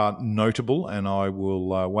suspensions are notable, and I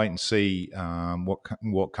will wait and see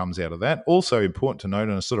what comes out of that. Also important to note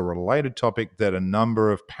on a sort of related topic that a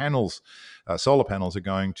number of panels, solar panels, are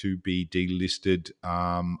going to be delisted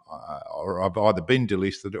or have either been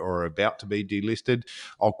delisted or are about to be delisted.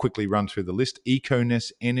 I'll quickly run through the list.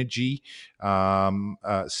 Econess Energy,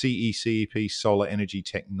 CECEP Solar Energy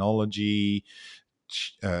Technology,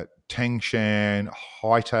 Tangshan,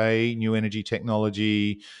 Haitei New Energy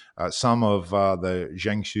Technology, some of the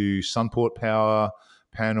Jiangsu Sunport Power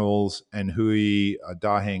panels, and Hui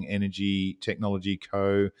Daheng Energy Technology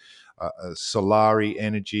Co., Solari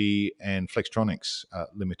Energy, and Flextronics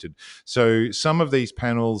Limited. So some of these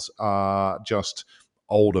panels are just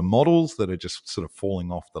older models that are just sort of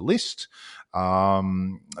falling off the list.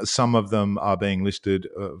 Some of them are being listed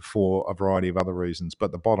for a variety of other reasons,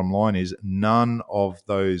 but the bottom line is none of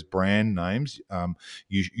those brand names,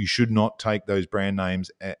 you should not take those brand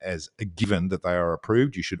names as a given that they are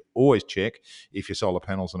approved. You should always check if your solar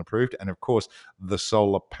panels are approved. And of course, the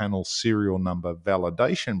solar panel serial number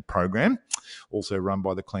validation program, also run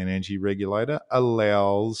by the Clean Energy Regulator,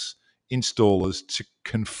 allows installers to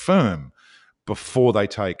confirm before they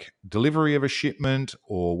take delivery of a shipment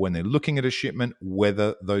or when they're looking at a shipment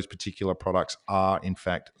whether those particular products are in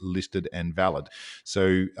fact listed and valid.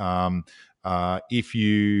 So if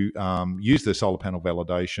you use the solar panel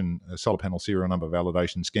serial number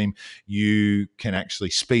validation scheme, you can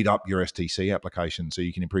actually speed up your STC application so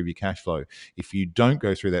you can improve your cash flow. If you don't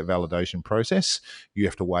go through that validation process, you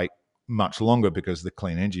have to wait much longer because the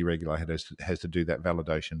Clean Energy Regulator has to do that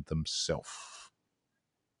validation themselves.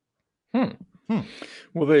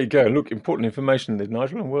 Well, there you go. Look, important information there,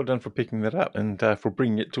 Nigel, and well done for picking that up and for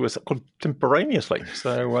bringing it to us contemporaneously.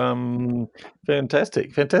 So,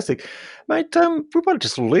 fantastic, mate. We might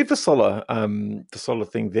just leave the solar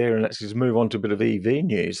thing there and actually just move on to a bit of EV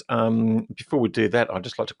news. Before we do that, I'd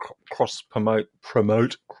just like to cross promote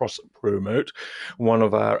one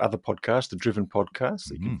of our other podcasts, the Driven podcast,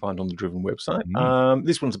 that you can find on the Driven website.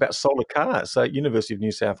 This one's about solar cars. So, University of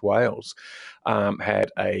New South Wales had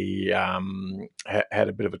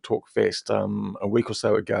a bit of a talk fest a week or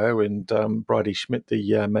so ago, and Bridie Schmidt,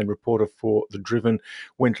 the main reporter for The Driven,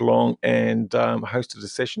 went along and hosted a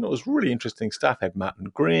session. It was really interesting stuff. Had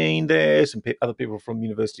Martin Green there, some other people from the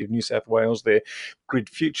University of New South Wales there. Grid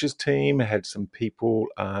Futures team had some people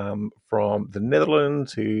from the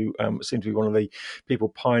Netherlands who seem to be one of the people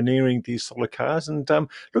pioneering these solar cars. And look,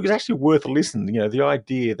 it's actually worth a listen. You know, the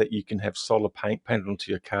idea that you can have solar paint painted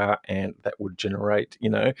onto your car and that would generate,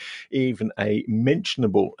 even a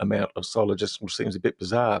mentionable amount of solar just seems a bit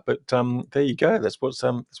bizarre. But there you go. That's what's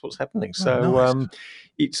happening. So nice.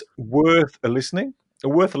 It's worth a listen.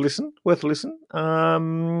 And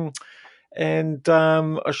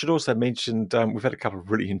I should also mention we've had a couple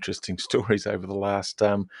of really interesting stories over the last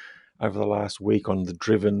week on the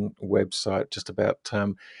Driven website, just about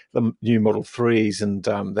the new Model 3s, and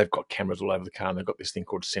they've got cameras all over the car, and they've got this thing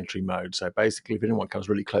called Sentry Mode. So basically, if anyone comes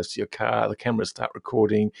really close to your car, the cameras start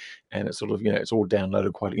recording, and it's sort of, it's all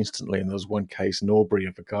downloaded quite instantly. And there was one case in Albury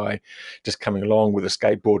of a guy just coming along with a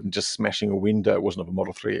skateboard and just smashing a window. It wasn't of a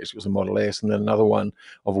Model 3, it was a Model S. And then another one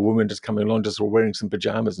of a woman just coming along, just wearing some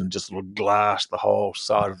pajamas and just sort of glassed the whole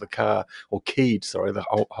side of the car, or keyed, sorry, the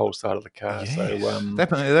whole side of the car. Yes. So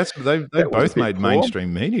They both made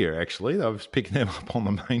mainstream media, actually. I was picking them up on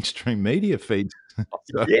the mainstream media feeds.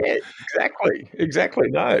 So. Yeah, exactly.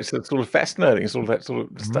 No, it's sort of fascinating. It's all that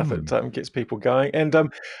sort of stuff that gets people going. And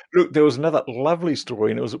look, there was another lovely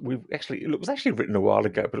story, and it was actually written a while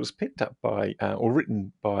ago, but it was picked up by or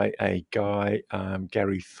written by a guy,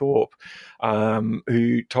 Gary Thorpe,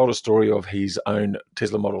 who told a story of his own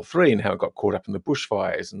Tesla Model 3 and how it got caught up in the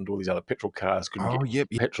bushfires, and all these other petrol cars couldn't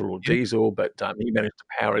get petrol or diesel, but he managed to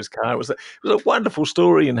power his car car. It was a wonderful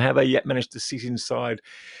story, and how they managed to sit inside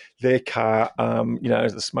their car,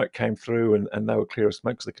 as the smoke came through, and they were clear of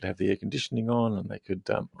smoke, so they could have the air conditioning on, and they could,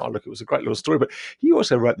 it was a great little story. But he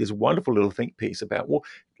also wrote this wonderful little think piece about, well,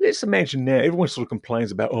 let's imagine now, everyone sort of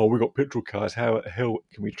complains about, we've got petrol cars, how the hell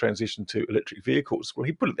can we transition to electric vehicles? Well,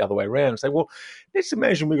 he put it the other way around and say, well, let's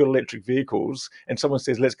imagine we've got electric vehicles, and someone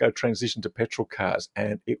says, let's go transition to petrol cars,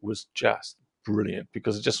 and it was just brilliant,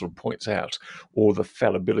 because it just sort of points out all the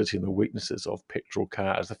fallibility and the weaknesses of petrol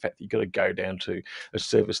cars. The fact that you've got to go down to a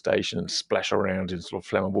service station and splash around in sort of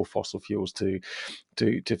flammable fossil fuels to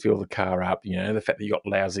fill the car up. The fact that you got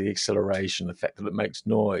lousy acceleration, the fact that it makes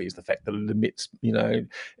noise, the fact that it emits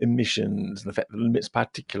emissions, the fact that it emits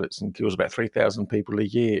particulates and kills about 3,000 people a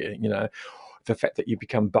year. The fact that you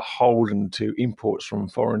become beholden to imports from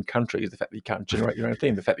foreign countries, the fact that you can't generate your own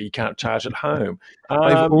thing, the fact that you can't charge at home.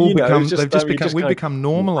 We've become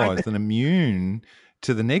normalised and immune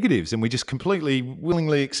to the negatives, and we just completely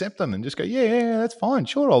willingly accept them and just go, yeah, that's fine.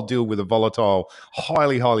 Sure, I'll deal with a volatile,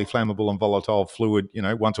 highly, highly flammable and volatile fluid,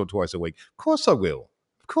 once or twice a week. Of course I will.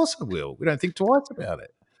 We don't think twice about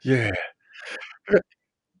it. Yeah.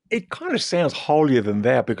 It kind of sounds holier than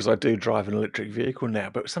thou, because I do drive an electric vehicle now.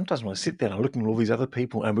 But sometimes when I sit there and I'm looking at all these other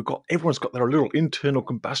people, and everyone's got their little internal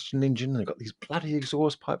combustion engine, and they've got these bloody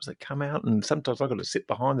exhaust pipes that come out, and sometimes I've got to sit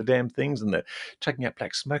behind the damn things, and they're chucking out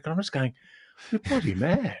black smoke, and I'm just going, we're bloody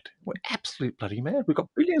mad. We're absolute bloody mad. We've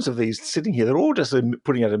got billions of these sitting here. They're all just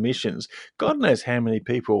putting out emissions. God knows how many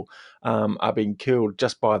people are being killed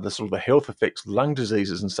just by the sort of the health effects, lung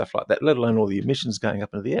diseases and stuff like that, let alone all the emissions going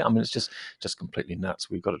up into the air. I mean, it's just completely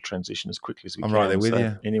nuts. We've got to transition as quickly as we can. I'm right there with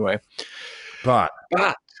you. Anyway. But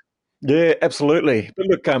yeah, absolutely. But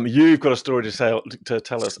look, you've got a story to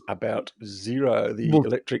tell us about Zero, the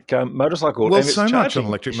electric motorcycle. Well, so much on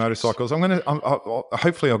electric motorcycles.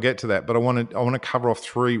 Hopefully I'll get to that, but I want to cover off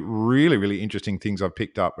three really, really interesting things I've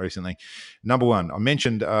picked up recently. Number one, I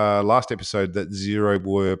mentioned last episode that Zero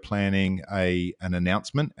were planning an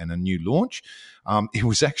announcement and a new launch. It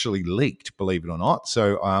was actually leaked, believe it or not.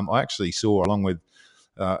 So I actually saw, along with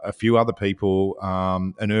a few other people,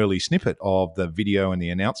 an early snippet of the video and the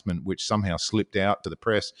announcement, which somehow slipped out to the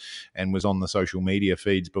press and was on the social media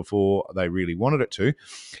feeds before they really wanted it to.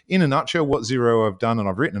 In a nutshell, what Zero have done, and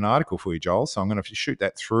I've written an article for you, Joel, so I'm going to shoot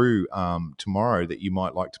that through tomorrow that you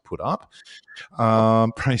might like to put up.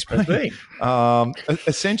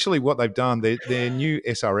 Essentially what they've done, their new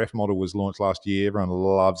SRF model was launched last year. Everyone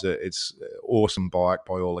loves it. It's an awesome bike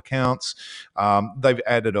by all accounts. They've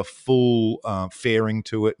added a full fairing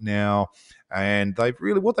to it now, and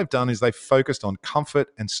what they've done is they've focused on comfort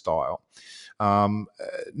and style.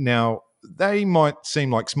 Now, they might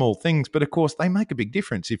seem like small things, but of course they make a big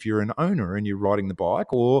difference if you're an owner and you're riding the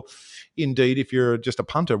bike, or indeed if you're just a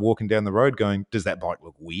punter walking down the road going, does that bike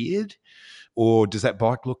look weird? Or does that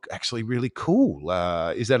bike look actually really cool?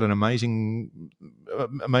 Is that an amazing,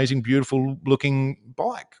 beautiful looking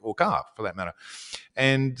bike or car for that matter?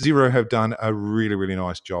 And Zero have done a really, really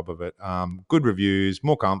nice job of it. Good reviews,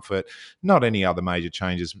 more comfort, not any other major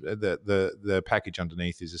changes. The package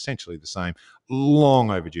underneath is essentially the same.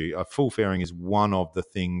 Long overdue. A full fairing is one of the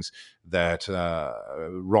things that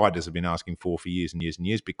riders have been asking for years and years and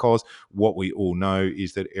years, because what we all know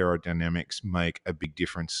is that aerodynamics make a big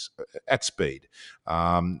difference at speed.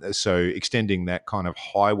 So extending that kind of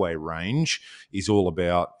highway range is all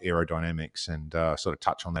about aerodynamics, and sort of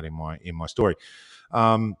touch on that in my story.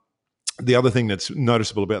 The other thing that's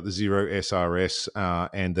noticeable about the Zero SRS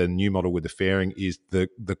and the new model with the fairing is the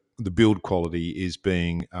build quality is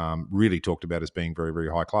being really talked about as being very, very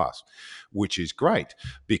high class, which is great,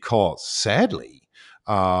 because sadly,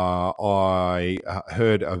 I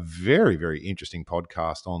heard a very, very interesting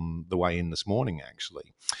podcast on the way in this morning,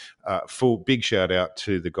 actually. Full big shout out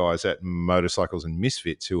to the guys at Motorcycles and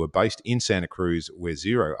Misfits, who are based in Santa Cruz, where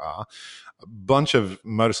Zero are. A bunch of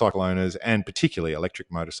motorcycle owners, and particularly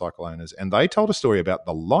electric motorcycle owners, and they told a story about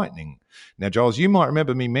the Lightning. Now, Giles, you might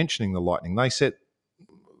remember me mentioning the Lightning. They set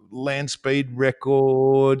land speed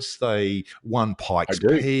records. They won Pikes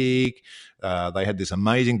Peak. They had this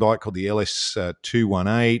amazing bike called the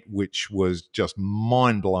LS218, which was just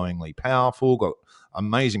mind-blowingly powerful. Got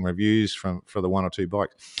amazing reviews for the one or two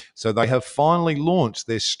bikes. So they have finally launched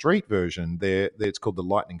their street version. It's called the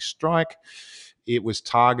Lightning Strike. It was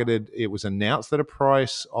announced at a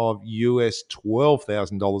price of US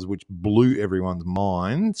 $12,000, which blew everyone's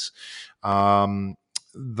minds.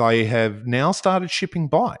 They have now started shipping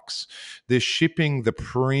bikes. They're shipping the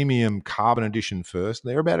premium carbon edition first.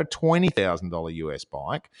 They're about a $20,000 US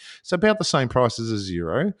bike. So about the same price as a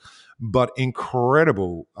Zero, but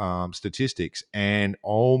incredible statistics. And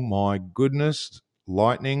oh my goodness,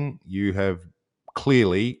 Lightning, you have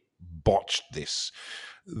clearly botched this.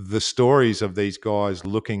 The stories of these guys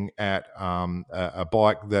looking at a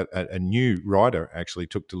bike that a new rider actually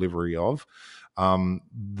took delivery of,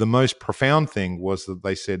 the most profound thing was that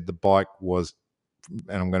they said the bike was,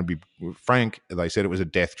 and I'm going to be frank, they said it was a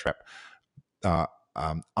death trap.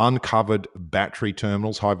 Uncovered battery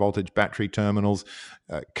terminals, high voltage battery terminals,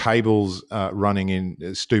 cables running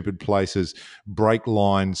in stupid places, brake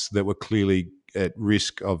lines that were clearly at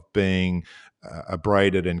risk of being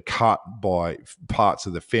abraded and cut by parts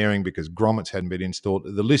of the fairing because grommets hadn't been installed.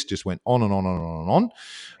 The list just went on and on and on and on.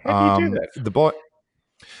 How do you do that? The bike.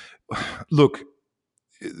 Look,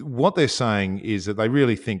 what they're saying is that they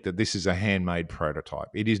really think that this is a handmade prototype.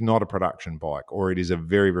 It is not a production bike, or it is a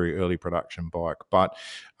very, very early production bike. But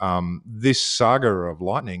this saga of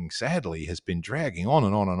Lightning, sadly, has been dragging on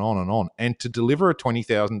and on and on and on. And to deliver a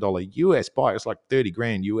 $20,000 US bike, it's like 30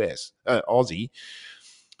 grand US, Aussie.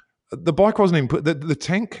 The bike wasn't even put, the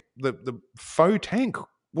tank, the faux tank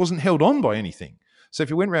wasn't held on by anything. So if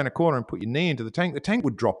you went around a corner and put your knee into the tank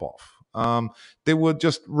would drop off. There were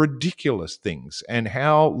just ridiculous things, and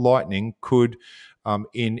how Lightning could,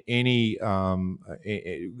 in any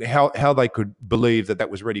how they could believe that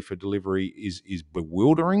was ready for delivery is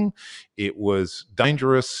bewildering. It was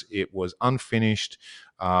dangerous. It was unfinished.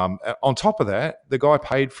 On top of that, the guy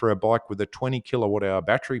paid for a bike with a 20 kilowatt hour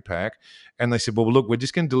battery pack, and they said, "Well, look, we're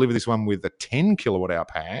just going to deliver this one with a 10 kilowatt hour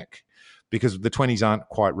pack because the 20s aren't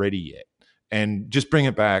quite ready yet, and just bring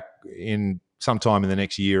it back in sometime in the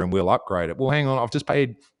next year and we'll upgrade it." Well, hang on, I've just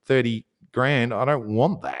paid 30 grand. I don't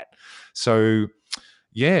want that. So,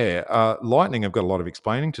 yeah, Lightning have got a lot of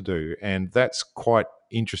explaining to do, and that's quite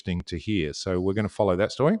interesting to hear. So we're going to follow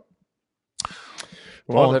that story.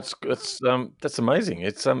 Well, that's amazing.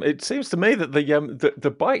 It seems to me that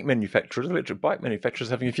the bike manufacturers, electric bike manufacturers,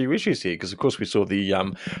 having a few issues here because, of course, we saw the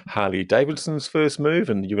Harley Davidson's first move,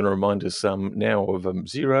 and you're going to remind us now of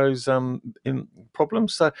Zero's in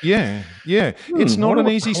problems. So yeah, it's not an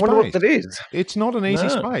easy space. I wonder what that is. It's not an easy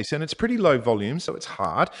space, and it's pretty low volume, so it's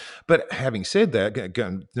hard. But having said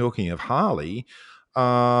that, talking of Harley,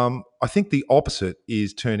 I think the opposite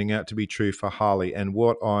is turning out to be true for Harley. And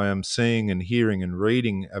what I am seeing and hearing and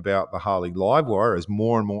reading about the Harley Livewire as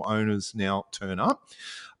more and more owners now turn up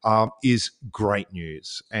is great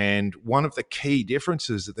news. And one of the key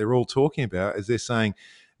differences that they're all talking about is they're saying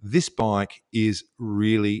this bike is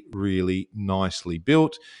really, really nicely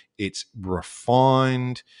built. It's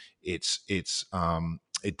refined.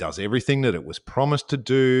 It does everything that it was promised to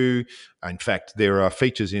do. In fact, there are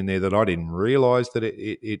features in there that I didn't realize that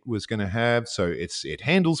it was going to have. So it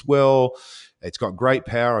handles well. It's got great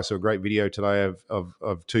power. I saw a great video today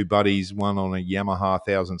of two buddies, one on a Yamaha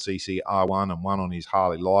 1000cc R1 and one on his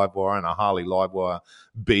Harley Livewire, and a Harley Livewire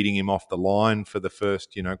beating him off the line for the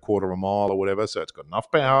first, quarter of a mile or whatever. So it's got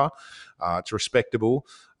enough power. It's respectable.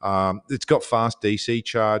 It's got fast DC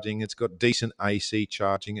charging. It's got decent AC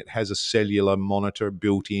charging. It has a cellular monitor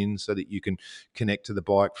built in so that you can connect to the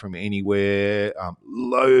bike from anywhere.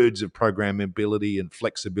 Loads of programmability and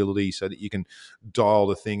flexibility so that you can dial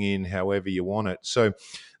the thing in however you want it. So,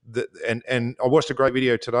 and I watched a great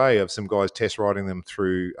video today of some guys test riding them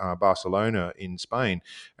through Barcelona in Spain,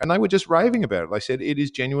 and they were just raving about it. They said it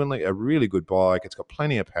is genuinely a really good bike. It's got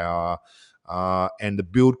plenty of power, and the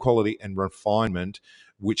build quality and refinement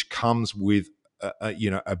which comes with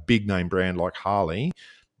a big name brand like Harley.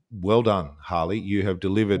 Well done, Harley. You have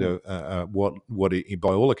delivered what by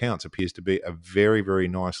all accounts appears to be a very, very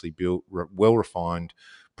nicely built, well refined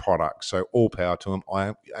product. So all power to them.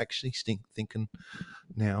 I actually thinking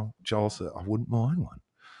now, Giles, that I wouldn't mind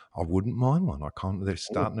one. I can't. They're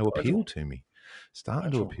starting to appeal to me.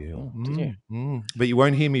 Starting to appeal. But you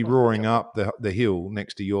won't hear me roaring up the hill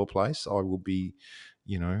next to your place. I will be,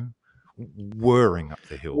 whirring up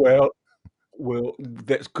the hill. Well,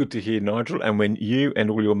 that's good to hear, Nigel. And when you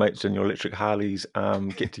and all your mates and your electric Harleys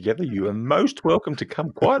get together, you are most welcome to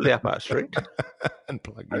come quietly up our street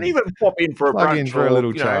and even pop in for a brunch for a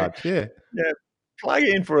little charge. Yeah. Plug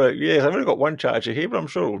in for I've only got one charger here, but I'm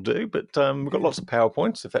sure it'll do. But we've got lots of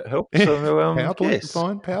PowerPoints if that helps. So, PowerPoints are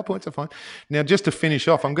fine. PowerPoints are fine. Now, just to finish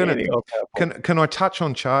off, I'm going to can I touch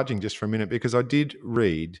on charging just for a minute, because I did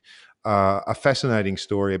read a fascinating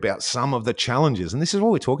story about some of the challenges, and this is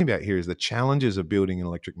what we're talking about here: is the challenges of building an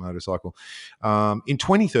electric motorcycle. In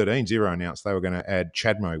 2013, Zero announced they were going to add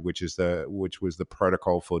CHAdeMO, which was the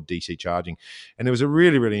protocol for DC charging, and there was a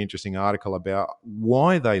really, really interesting article about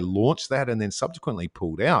why they launched that and then subsequently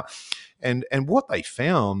pulled out, and what they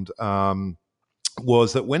found.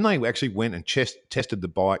 Was that when they actually went and tested the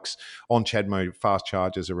bikes on CHAdeMO fast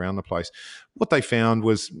chargers around the place, what they found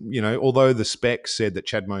was, although the specs said that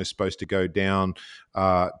CHAdeMO is supposed to go down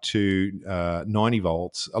to 90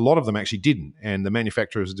 volts, a lot of them actually didn't. And the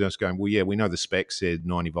manufacturers are just going, well, yeah, we know the spec said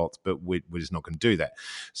 90 volts, but we're just not going to do that.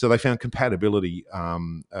 So they found compatibility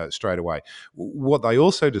straight away. What they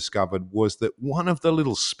also discovered was that one of the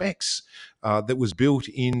little specs that was built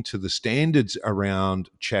into the standards around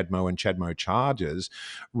CHAdeMO and CHAdeMO chargers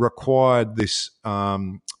required this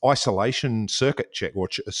isolation circuit check, or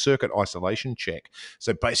a circuit isolation check.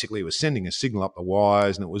 So basically it was sending a signal up the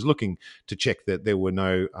wires and it was looking to check that there were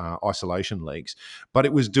no isolation leaks, but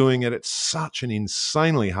it was doing it at such an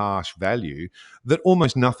insanely harsh value that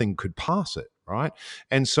almost nothing could pass it. Right.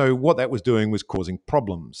 And so what that was doing was causing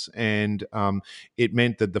problems, and it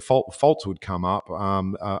meant that the faults would come up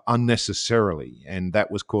unnecessarily, and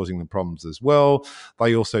that was causing the problems as well.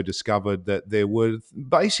 They also discovered that there were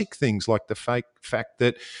basic things like the fact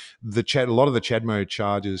that a lot of the CHAdeMO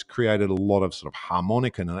chargers created a lot of sort of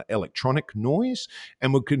harmonic and electronic noise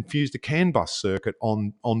and would confuse the CAN bus circuit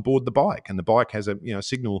on board the bike. And the bike has a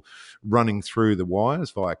signal running through the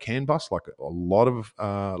wires via CAN bus, like a lot of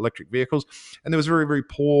electric vehicles. And there was very, very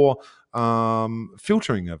poor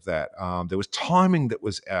filtering of that. There was timing that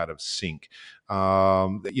was out of sync.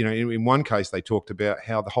 In one case, they talked about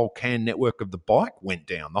how the whole CAN network of the bike went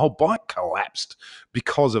down. The whole bike collapsed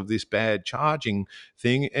because of this bad charging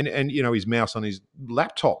thing. And his mouse on his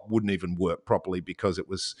laptop wouldn't even work properly because it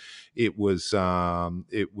was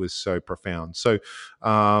so profound. So,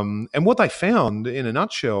 and what they found in a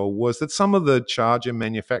nutshell was that some of the charger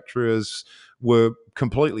manufacturers were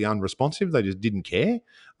completely unresponsive. They just didn't care.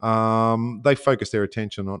 They focused their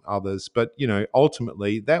attention on others. But,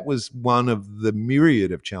 ultimately that was one of the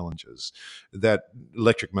myriad of challenges that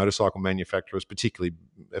electric motorcycle manufacturers, particularly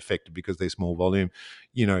affected because they're small volume,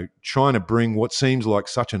 trying to bring what seems like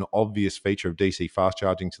such an obvious feature of DC fast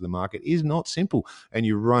charging to the market is not simple. And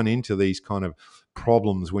you run into these kind of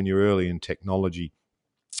problems when you're early in technology.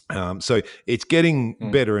 So it's getting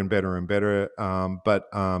better and better and better. But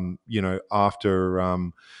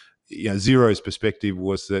after Zero's perspective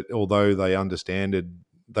was that although they understood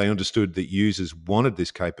that users wanted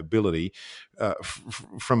this capability,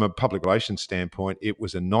 from a public relations standpoint, it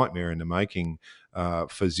was a nightmare in the making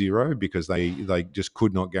for Zero because they just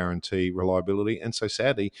could not guarantee reliability, and so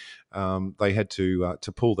sadly they had to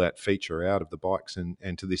pull that feature out of the bikes,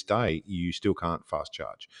 and to this day you still can't fast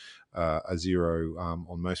charge a Zero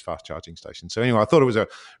on most fast charging stations. So anyway, I thought it was a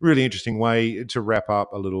really interesting way to wrap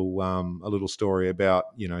up a little story about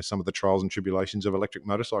some of the trials and tribulations of electric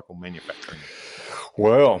motorcycle manufacturing.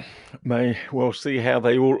 Well, may well see how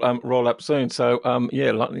they all roll up soon. So,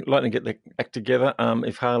 Lightning get their act together.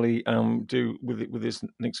 If Harley do with this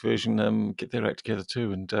next version, get their act together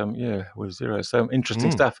too. And with Zero. So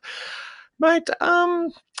interesting stuff, mate.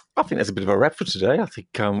 I think that's a bit of a wrap for today. I think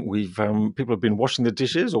we've people have been washing the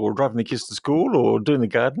dishes or driving the kids to school or doing the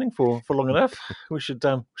gardening for long enough. We should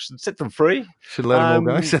set them free. Should let them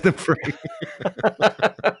all go. Set them free.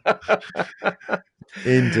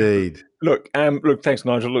 Indeed. Look, thanks,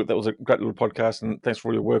 Nigel. Look, that was a great little podcast, and thanks for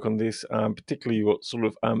all your work on this, particularly your sort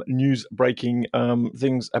of news-breaking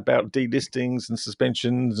things about delistings and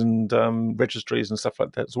suspensions and registries and stuff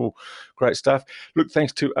like that. It's all great stuff. Look,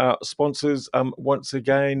 thanks to our sponsors once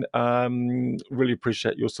again. Really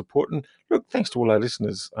appreciate your support. And look, thanks to all our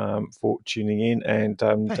listeners for tuning in. And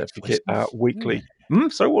don't forget our weekly...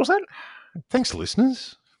 Sorry, what was that? Thanks,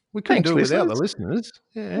 listeners. We couldn't do it without the listeners.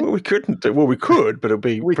 Yeah. Well, we couldn't. Well, we could, but it'd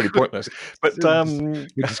be pretty pointless. But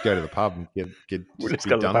we just go to the pub and get let's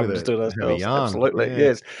go to the pub and just do it ourselves. Absolutely,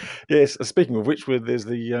 yes. Speaking of which, there's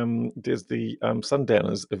the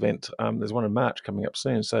Sundowners event. There's one in March coming up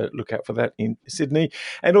soon, so look out for that in Sydney.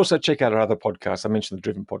 And also check out our other podcasts. I mentioned the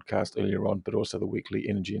Driven podcast earlier on, but also the weekly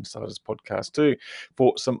Energy Insiders podcast too,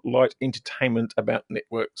 for some light entertainment about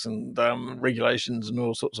networks and regulations and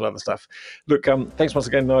all sorts of other stuff. Look, thanks once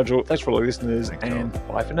again, Nigel. Thanks for all the listeners, and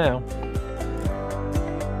bye for now.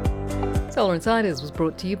 Solar Insiders was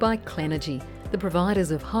brought to you by Clenergy, the providers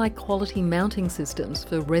of high-quality mounting systems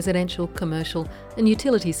for residential, commercial and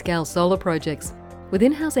utility-scale solar projects. With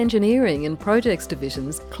in-house engineering and projects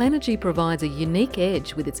divisions, Clenergy provides a unique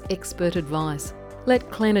edge with its expert advice. Let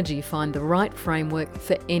Clenergy find the right framework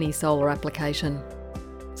for any solar application.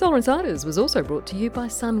 Solar Insiders was also brought to you by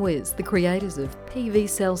SunWiz, the creators of PV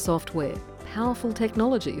Cell software, powerful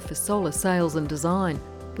technology for solar sales and design.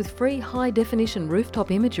 With free high-definition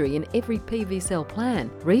rooftop imagery in every PV cell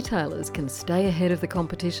plan, retailers can stay ahead of the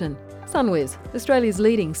competition. SunWiz, Australia's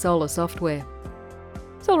leading solar software.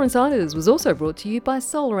 Solar Insiders was also brought to you by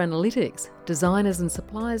Solar Analytics, designers and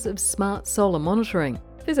suppliers of smart solar monitoring.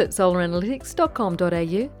 Visit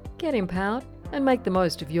solaranalytics.com.au, Get empowered and make the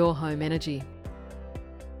most of your home energy.